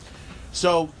 right?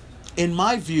 So, in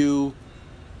my view,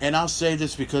 and I'll say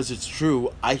this because it's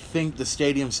true, I think the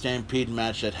Stadium Stampede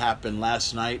match that happened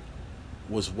last night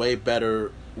was way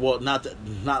better. Well, not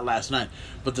last night,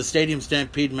 but the Stadium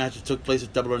Stampede match that took place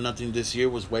at Double or Nothing this year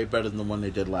was way better than the one they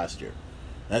did last year.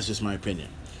 That's just my opinion.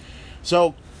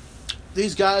 So,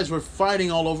 these guys were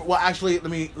fighting all over. Well, actually, let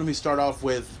me start off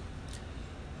with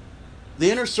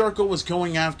the Inner Circle was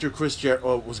going after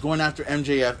was going after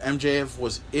MJF. MJF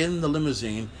was in the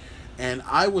limousine, and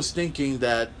I was thinking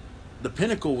that the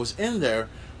Pinnacle was in there,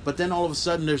 but then all of a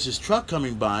sudden there's this truck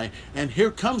coming by, and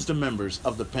here comes the members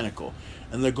of the Pinnacle,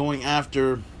 and they're going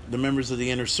after the members of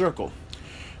the Inner Circle.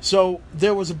 So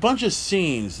there was a bunch of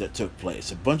scenes that took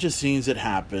place, a bunch of scenes that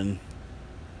happened,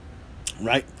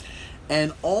 right?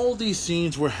 And all these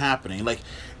scenes were happening, like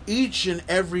each and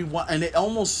every one, and it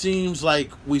almost seems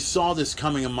like we saw this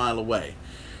coming a mile away.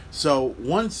 So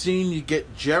one scene you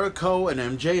get Jericho and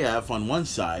MJF on one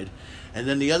side, and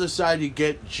then the other side you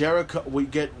get we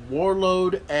get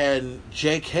Warlord and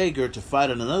Jake Hager to fight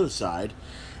on another side,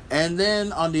 and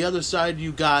then on the other side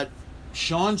you got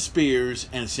Shawn Spears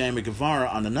and Sammy Guevara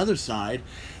on another side,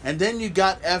 and then you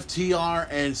got FTR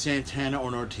and Santana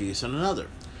and Ortiz on another.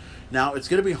 Now, it's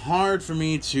going to be hard for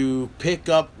me to pick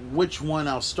up which one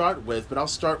I'll start with, but I'll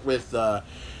start with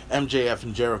MJF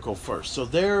and Jericho first. So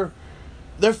they're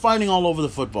fighting all over the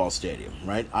football stadium,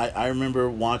 right? I remember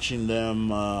watching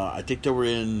them. I think they were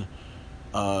in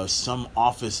some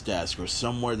office desk or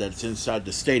somewhere that's inside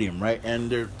the stadium, right? And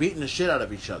they're beating the shit out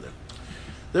of each other.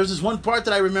 There's this one part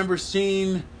that I remember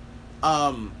seeing.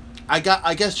 I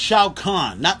guess Shao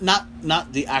Kahn,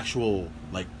 not the actual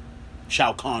like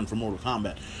Shao Kahn from Mortal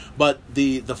Kombat, but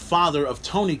the father of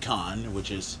Tony Khan, which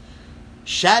is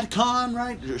Shad Khan,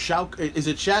 right? Is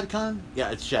it Shad Khan?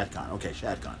 Yeah, it's Shad Khan. Okay,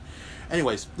 Shad Khan.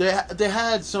 Anyways, they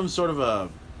had some sort of a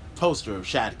poster of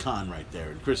Shad Khan right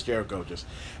there, and Chris Jericho just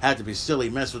had to be silly,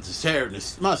 mess with his hair and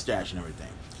his mustache and everything.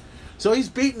 So he's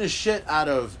beating the shit out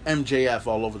of MJF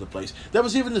all over the place. There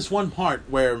was even this one part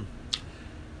where,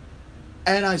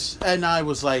 and I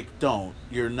was like,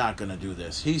 you're not gonna do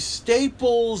this. He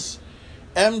staples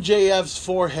MJF's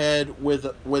forehead with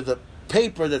a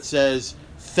paper that says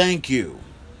 "Thank you,"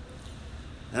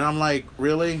 and I'm like,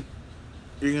 really?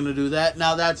 You're gonna do that?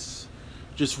 Now that's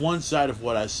just one side of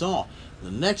what I saw.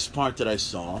 The next part that I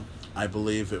saw, I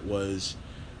believe it was,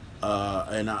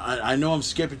 and I know I'm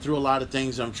skipping through a lot of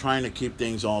things. I'm trying to keep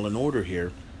things all in order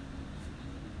here,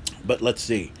 but let's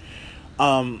see.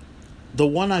 The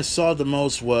one I saw the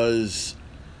most was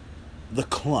the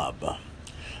club.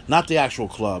 Not the actual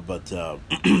club, but the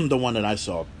one that I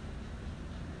saw.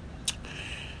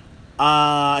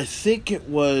 I think it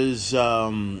was,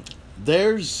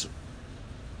 there's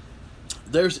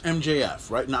MJF,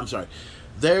 right? No, I'm sorry.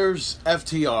 There's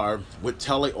FTR with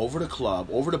Tully over the club,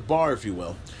 over the bar, if you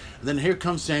will. And then here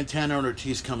comes Santana and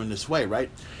Ortiz coming this way, right?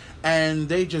 And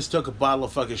they just took a bottle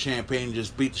of fucking champagne and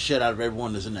just beat the shit out of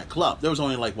everyone that's in that club. There was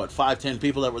only like, 5-10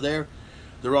 people that were there.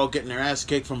 They're all getting their ass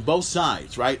kicked from both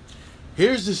sides, right?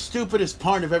 Here's the stupidest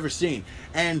part I've ever seen.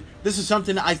 And this is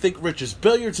something I think Rich's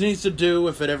Billiards needs to do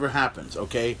if it ever happens,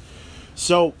 okay?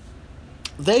 So,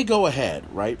 they go ahead,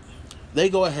 right? They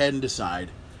go ahead and decide,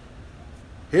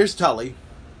 here's Tully.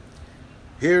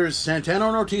 Here's Santana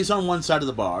and Ortiz on one side of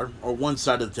the bar, or one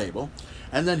side of the table.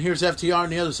 And then here's FTR on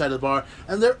the other side of the bar.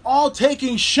 And they're all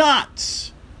taking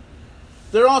shots.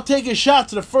 They're all taking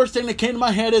shots. And the first thing that came to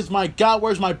my head is, my God,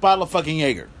 where's my bottle of fucking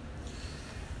Jaeger?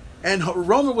 And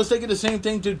Roman was thinking the same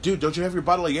thing, dude, don't you have your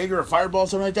bottle of Jaeger or Fireball or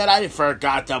something like that? I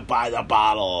forgot to buy the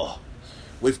bottle.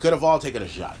 We could have all taken a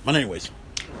shot. But anyways,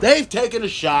 they've taken a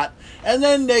shot, and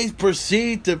then they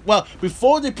proceed to,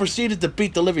 before they proceeded to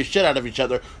beat the living shit out of each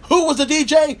other, who was the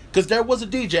DJ? Because there was a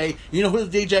DJ. You know who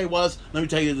the DJ was? Let me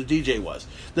tell you who the DJ was.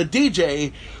 The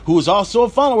DJ, who was also a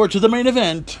follower to the main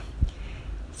event,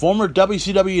 former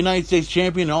WCW United States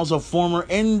Champion, and also former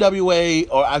NWA,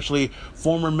 or actually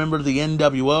former member of the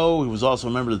NWO. He was also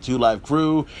a member of the 2 Live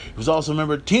Crew. He was also a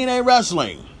member of TNA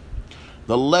Wrestling.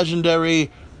 The legendary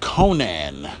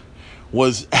Conan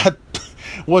was at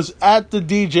the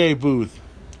DJ booth.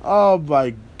 Oh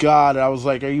my God. I was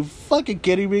like, are you fucking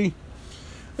kidding me?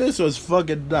 This was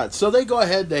fucking nuts. So they go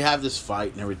ahead, they have this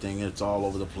fight and everything, and it's all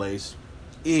over the place.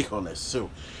 Híjole, Sue.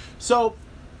 So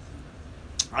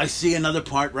I see another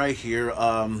part right here.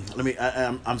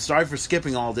 I'm sorry for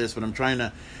skipping all this, but I'm trying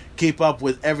to keep up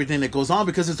with everything that goes on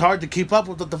because it's hard to keep up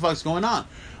with what the fuck's going on.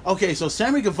 Okay, so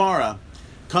Sammy Guevara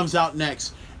comes out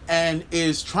next and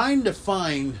is trying to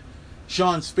find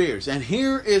Shawn Spears. And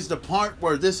here is the part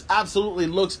where this absolutely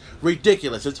looks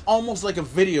ridiculous. It's almost like a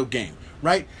video game,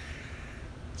 right?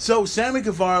 So Sammy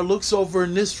Guevara looks over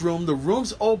in this room. The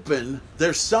room's open.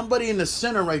 There's somebody in the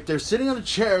center right there sitting on a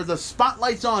chair. The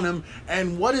spotlight's on him.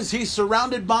 And what is he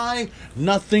surrounded by?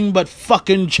 Nothing but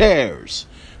fucking chairs.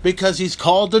 Because he's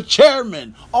called the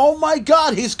chairman. Oh my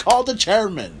God, he's called the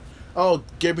chairman. Oh,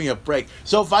 give me a break.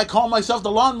 So if I call myself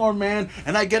the Lawnmower Man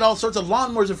and I get all sorts of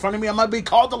lawnmowers in front of me, I might be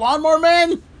called the Lawnmower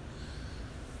Man?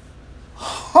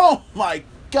 Oh my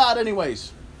God,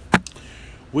 anyways.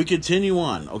 We continue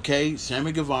on, okay?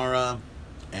 Sammy Guevara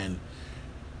and,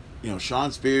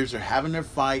 Shawn Spears are having their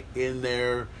fight in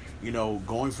there,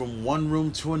 going from one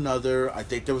room to another. I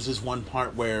think there was this one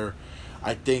part where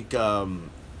I think Shawn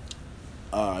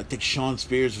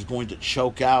Spears was going to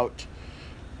choke out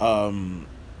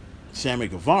Sammy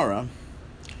Guevara,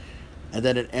 and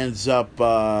then it ends up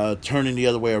turning the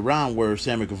other way around where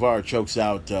Sammy Guevara chokes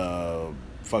out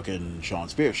fucking Shawn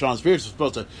Spears. Shawn Spears was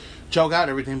supposed to choke out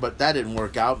everything, but that didn't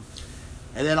work out.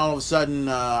 And then all of a sudden,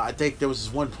 I think there was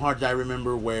this one part that I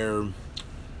remember where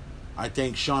I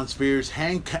think Shawn Spears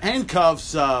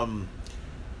handcuffs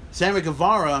Sammy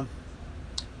Guevara,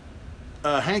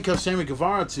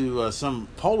 to some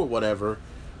pole or whatever,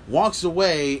 walks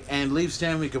away and leaves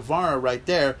Sammy Guevara right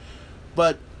there.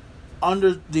 But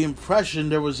under the impression,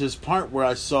 there was this part where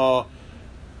I saw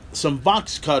some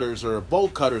box cutters or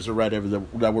bolt cutters or whatever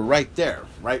that were right there,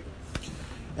 right?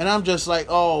 And I'm just like,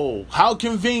 oh, how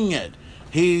convenient.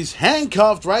 He's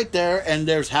handcuffed right there, and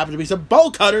there's happened to be some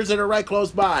bolt cutters that are right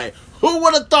close by. Who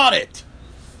would have thought it?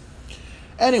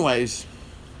 Anyways,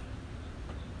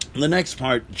 the next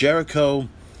part, Jericho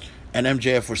and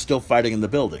MJF were still fighting in the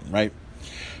building, right?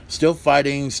 Still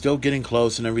fighting, still getting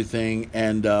close and everything,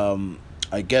 and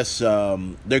I guess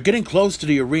they're getting close to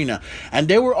the arena, and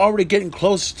they were already getting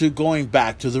close to going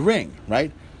back to the ring,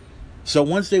 right? So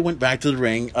once they went back to the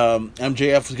ring,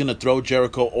 MJF was going to throw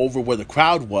Jericho over where the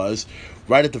crowd was,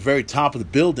 right at the very top of the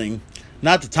building.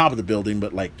 Not the top of the building,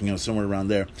 but somewhere around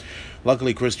there.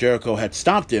 Luckily, Chris Jericho had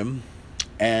stopped him,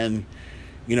 and,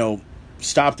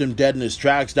 stopped him dead in his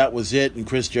tracks. That was it. And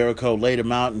Chris Jericho laid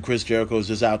him out, and Chris Jericho was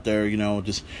just out there,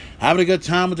 just having a good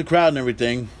time with the crowd and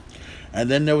everything. And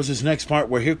then there was this next part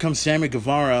where here comes Sammy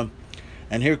Guevara,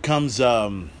 and here comes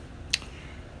Shawn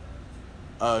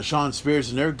Spears,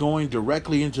 and they're going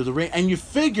directly into the ring. And you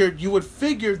would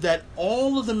figure that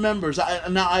all of the members.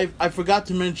 I forgot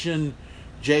to mention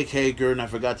Jake Hager, and I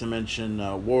forgot to mention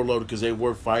Warlord, because they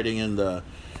were fighting in the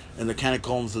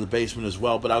catacombs of the basement as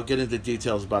well. But I'll get into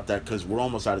details about that because we're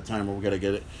almost out of time, and we're gonna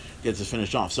get this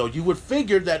finished off. So you would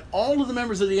figure that all of the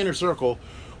members of the Inner Circle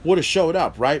would have showed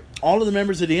up, right? All of the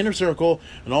members of the Inner Circle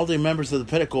and all the members of the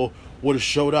Pinnacle would have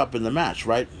showed up in the match,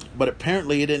 right? But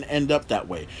apparently it didn't end up that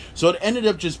way. So it ended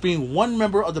up just being one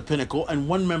member of the Pinnacle and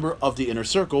one member of the Inner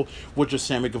Circle, which was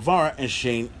Sammy Guevara and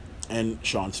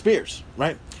Shawn Spears,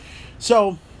 right?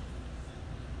 So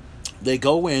they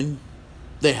go in,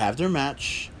 they have their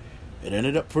match. It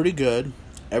ended up pretty good.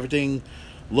 Everything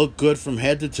looked good from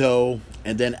head to toe.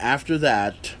 And then after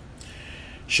that,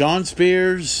 Shawn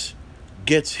Spears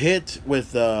gets hit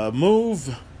with a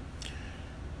move.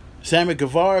 Sammy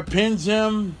Guevara pins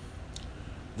him.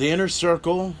 The Inner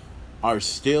Circle are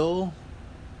still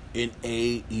in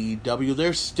AEW.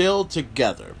 They're still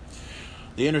together.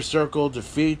 The Inner Circle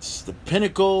defeats the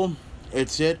Pinnacle.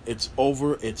 It's it. It's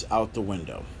over. It's out the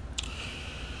window.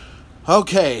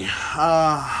 Okay.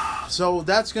 So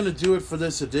that's going to do it for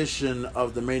this edition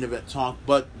of the Main Event Talk.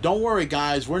 But don't worry,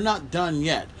 guys. We're not done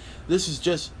yet. This is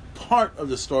just part of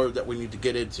the story that we need to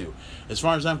get into. As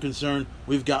far as I'm concerned,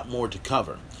 we've got more to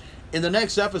cover. In the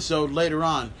next episode later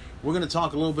on, we're going to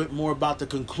talk a little bit more about the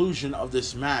conclusion of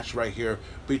this match right here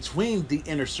between the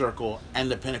Inner Circle and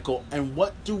the Pinnacle, and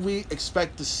what do we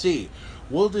expect to see?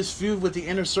 Will this feud with the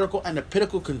Inner Circle and the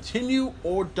Pinnacle continue,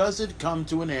 or does it come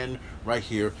to an end right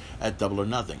here at Double or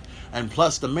Nothing? And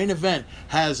plus, the main event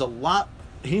has a lot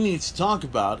he needs to talk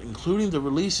about, including the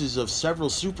releases of several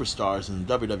superstars in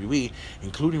WWE,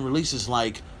 including releases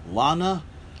like Lana,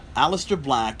 Aleister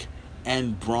Black,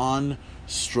 and Braun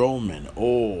Strowman.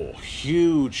 Oh,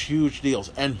 huge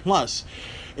deals. And plus,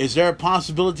 is there a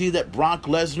possibility that Brock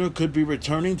Lesnar could be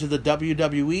returning to the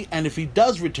WWE? And if he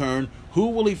does return, who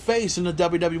will he face in the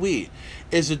WWE?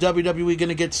 Is the WWE going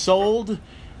to get sold?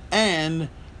 And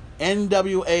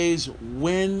NWA's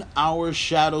When Our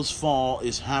Shadows Fall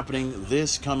is happening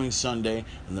this coming Sunday,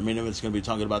 and the main event is going to be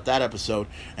talking about that episode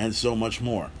and so much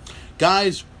more.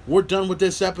 Guys, we're done with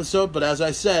this episode, but as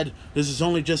I said, this is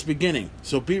only just beginning.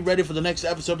 So be ready for the next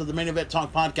episode of the Main Event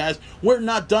Talk Podcast. We're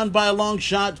not done by a long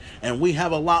shot, and we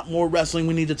have a lot more wrestling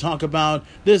we need to talk about.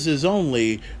 This is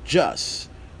only just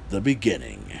the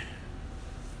beginning.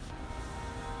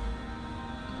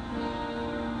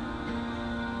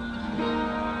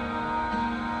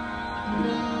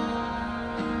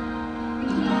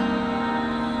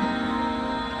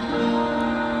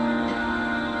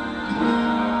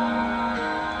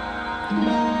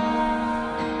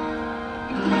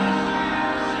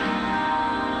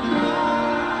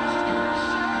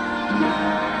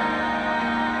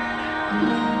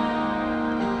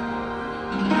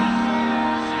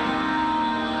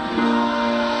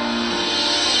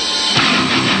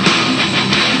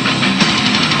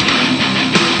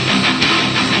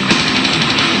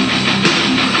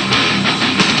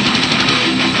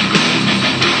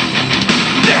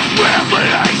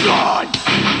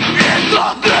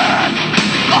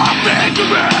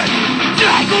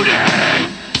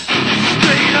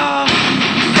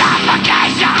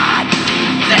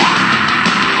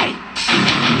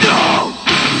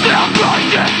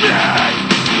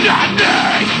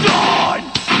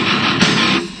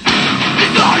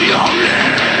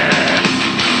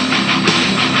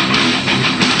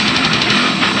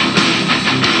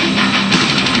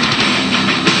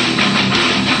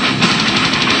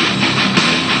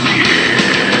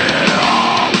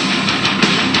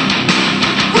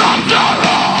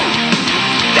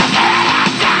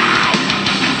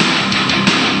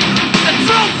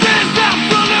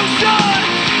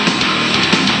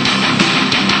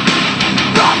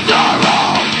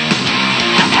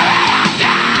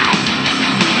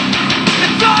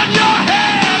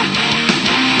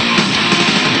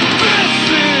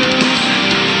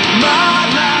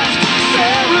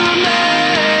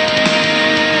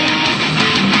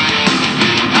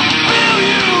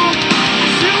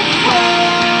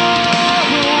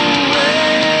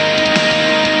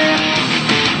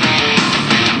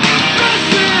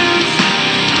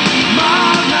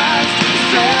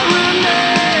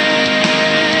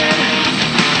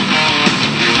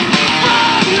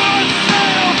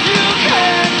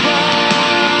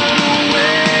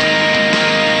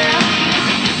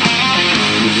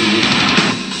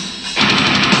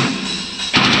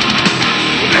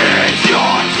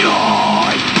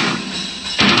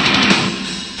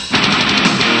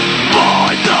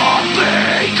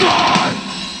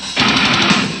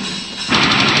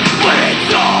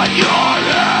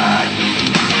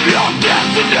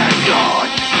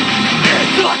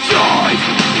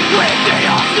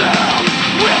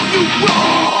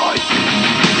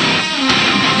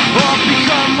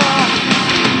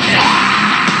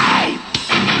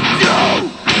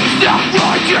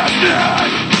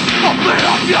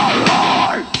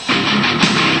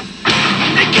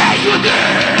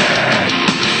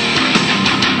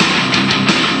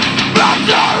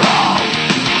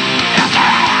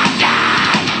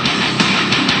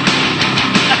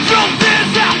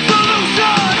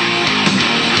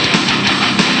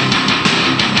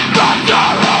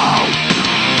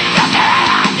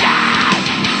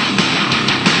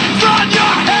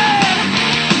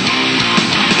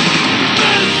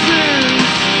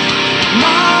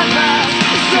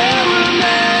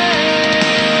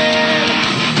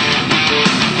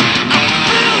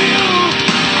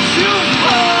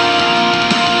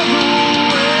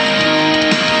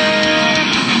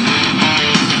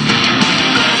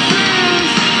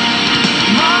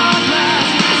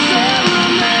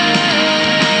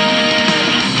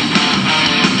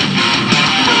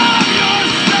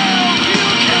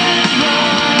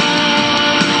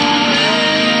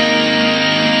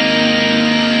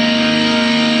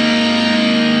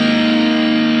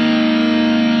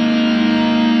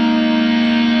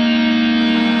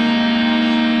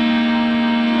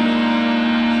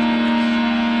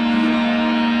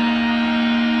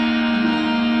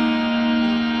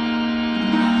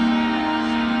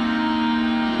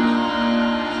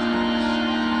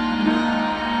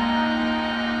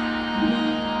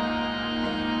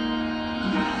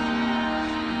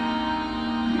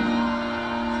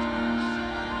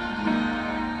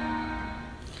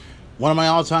 One of my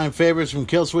all-time favorites from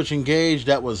Killswitch Engage,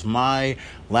 that was My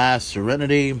Last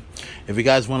Serenity. If you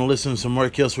guys want to listen to some more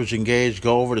Killswitch Engage,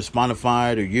 go over to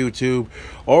Spotify or YouTube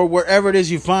or wherever it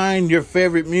is you find your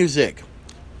favorite music.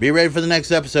 Be ready for the next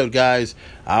episode, guys.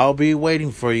 I'll be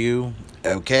waiting for you,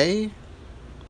 okay?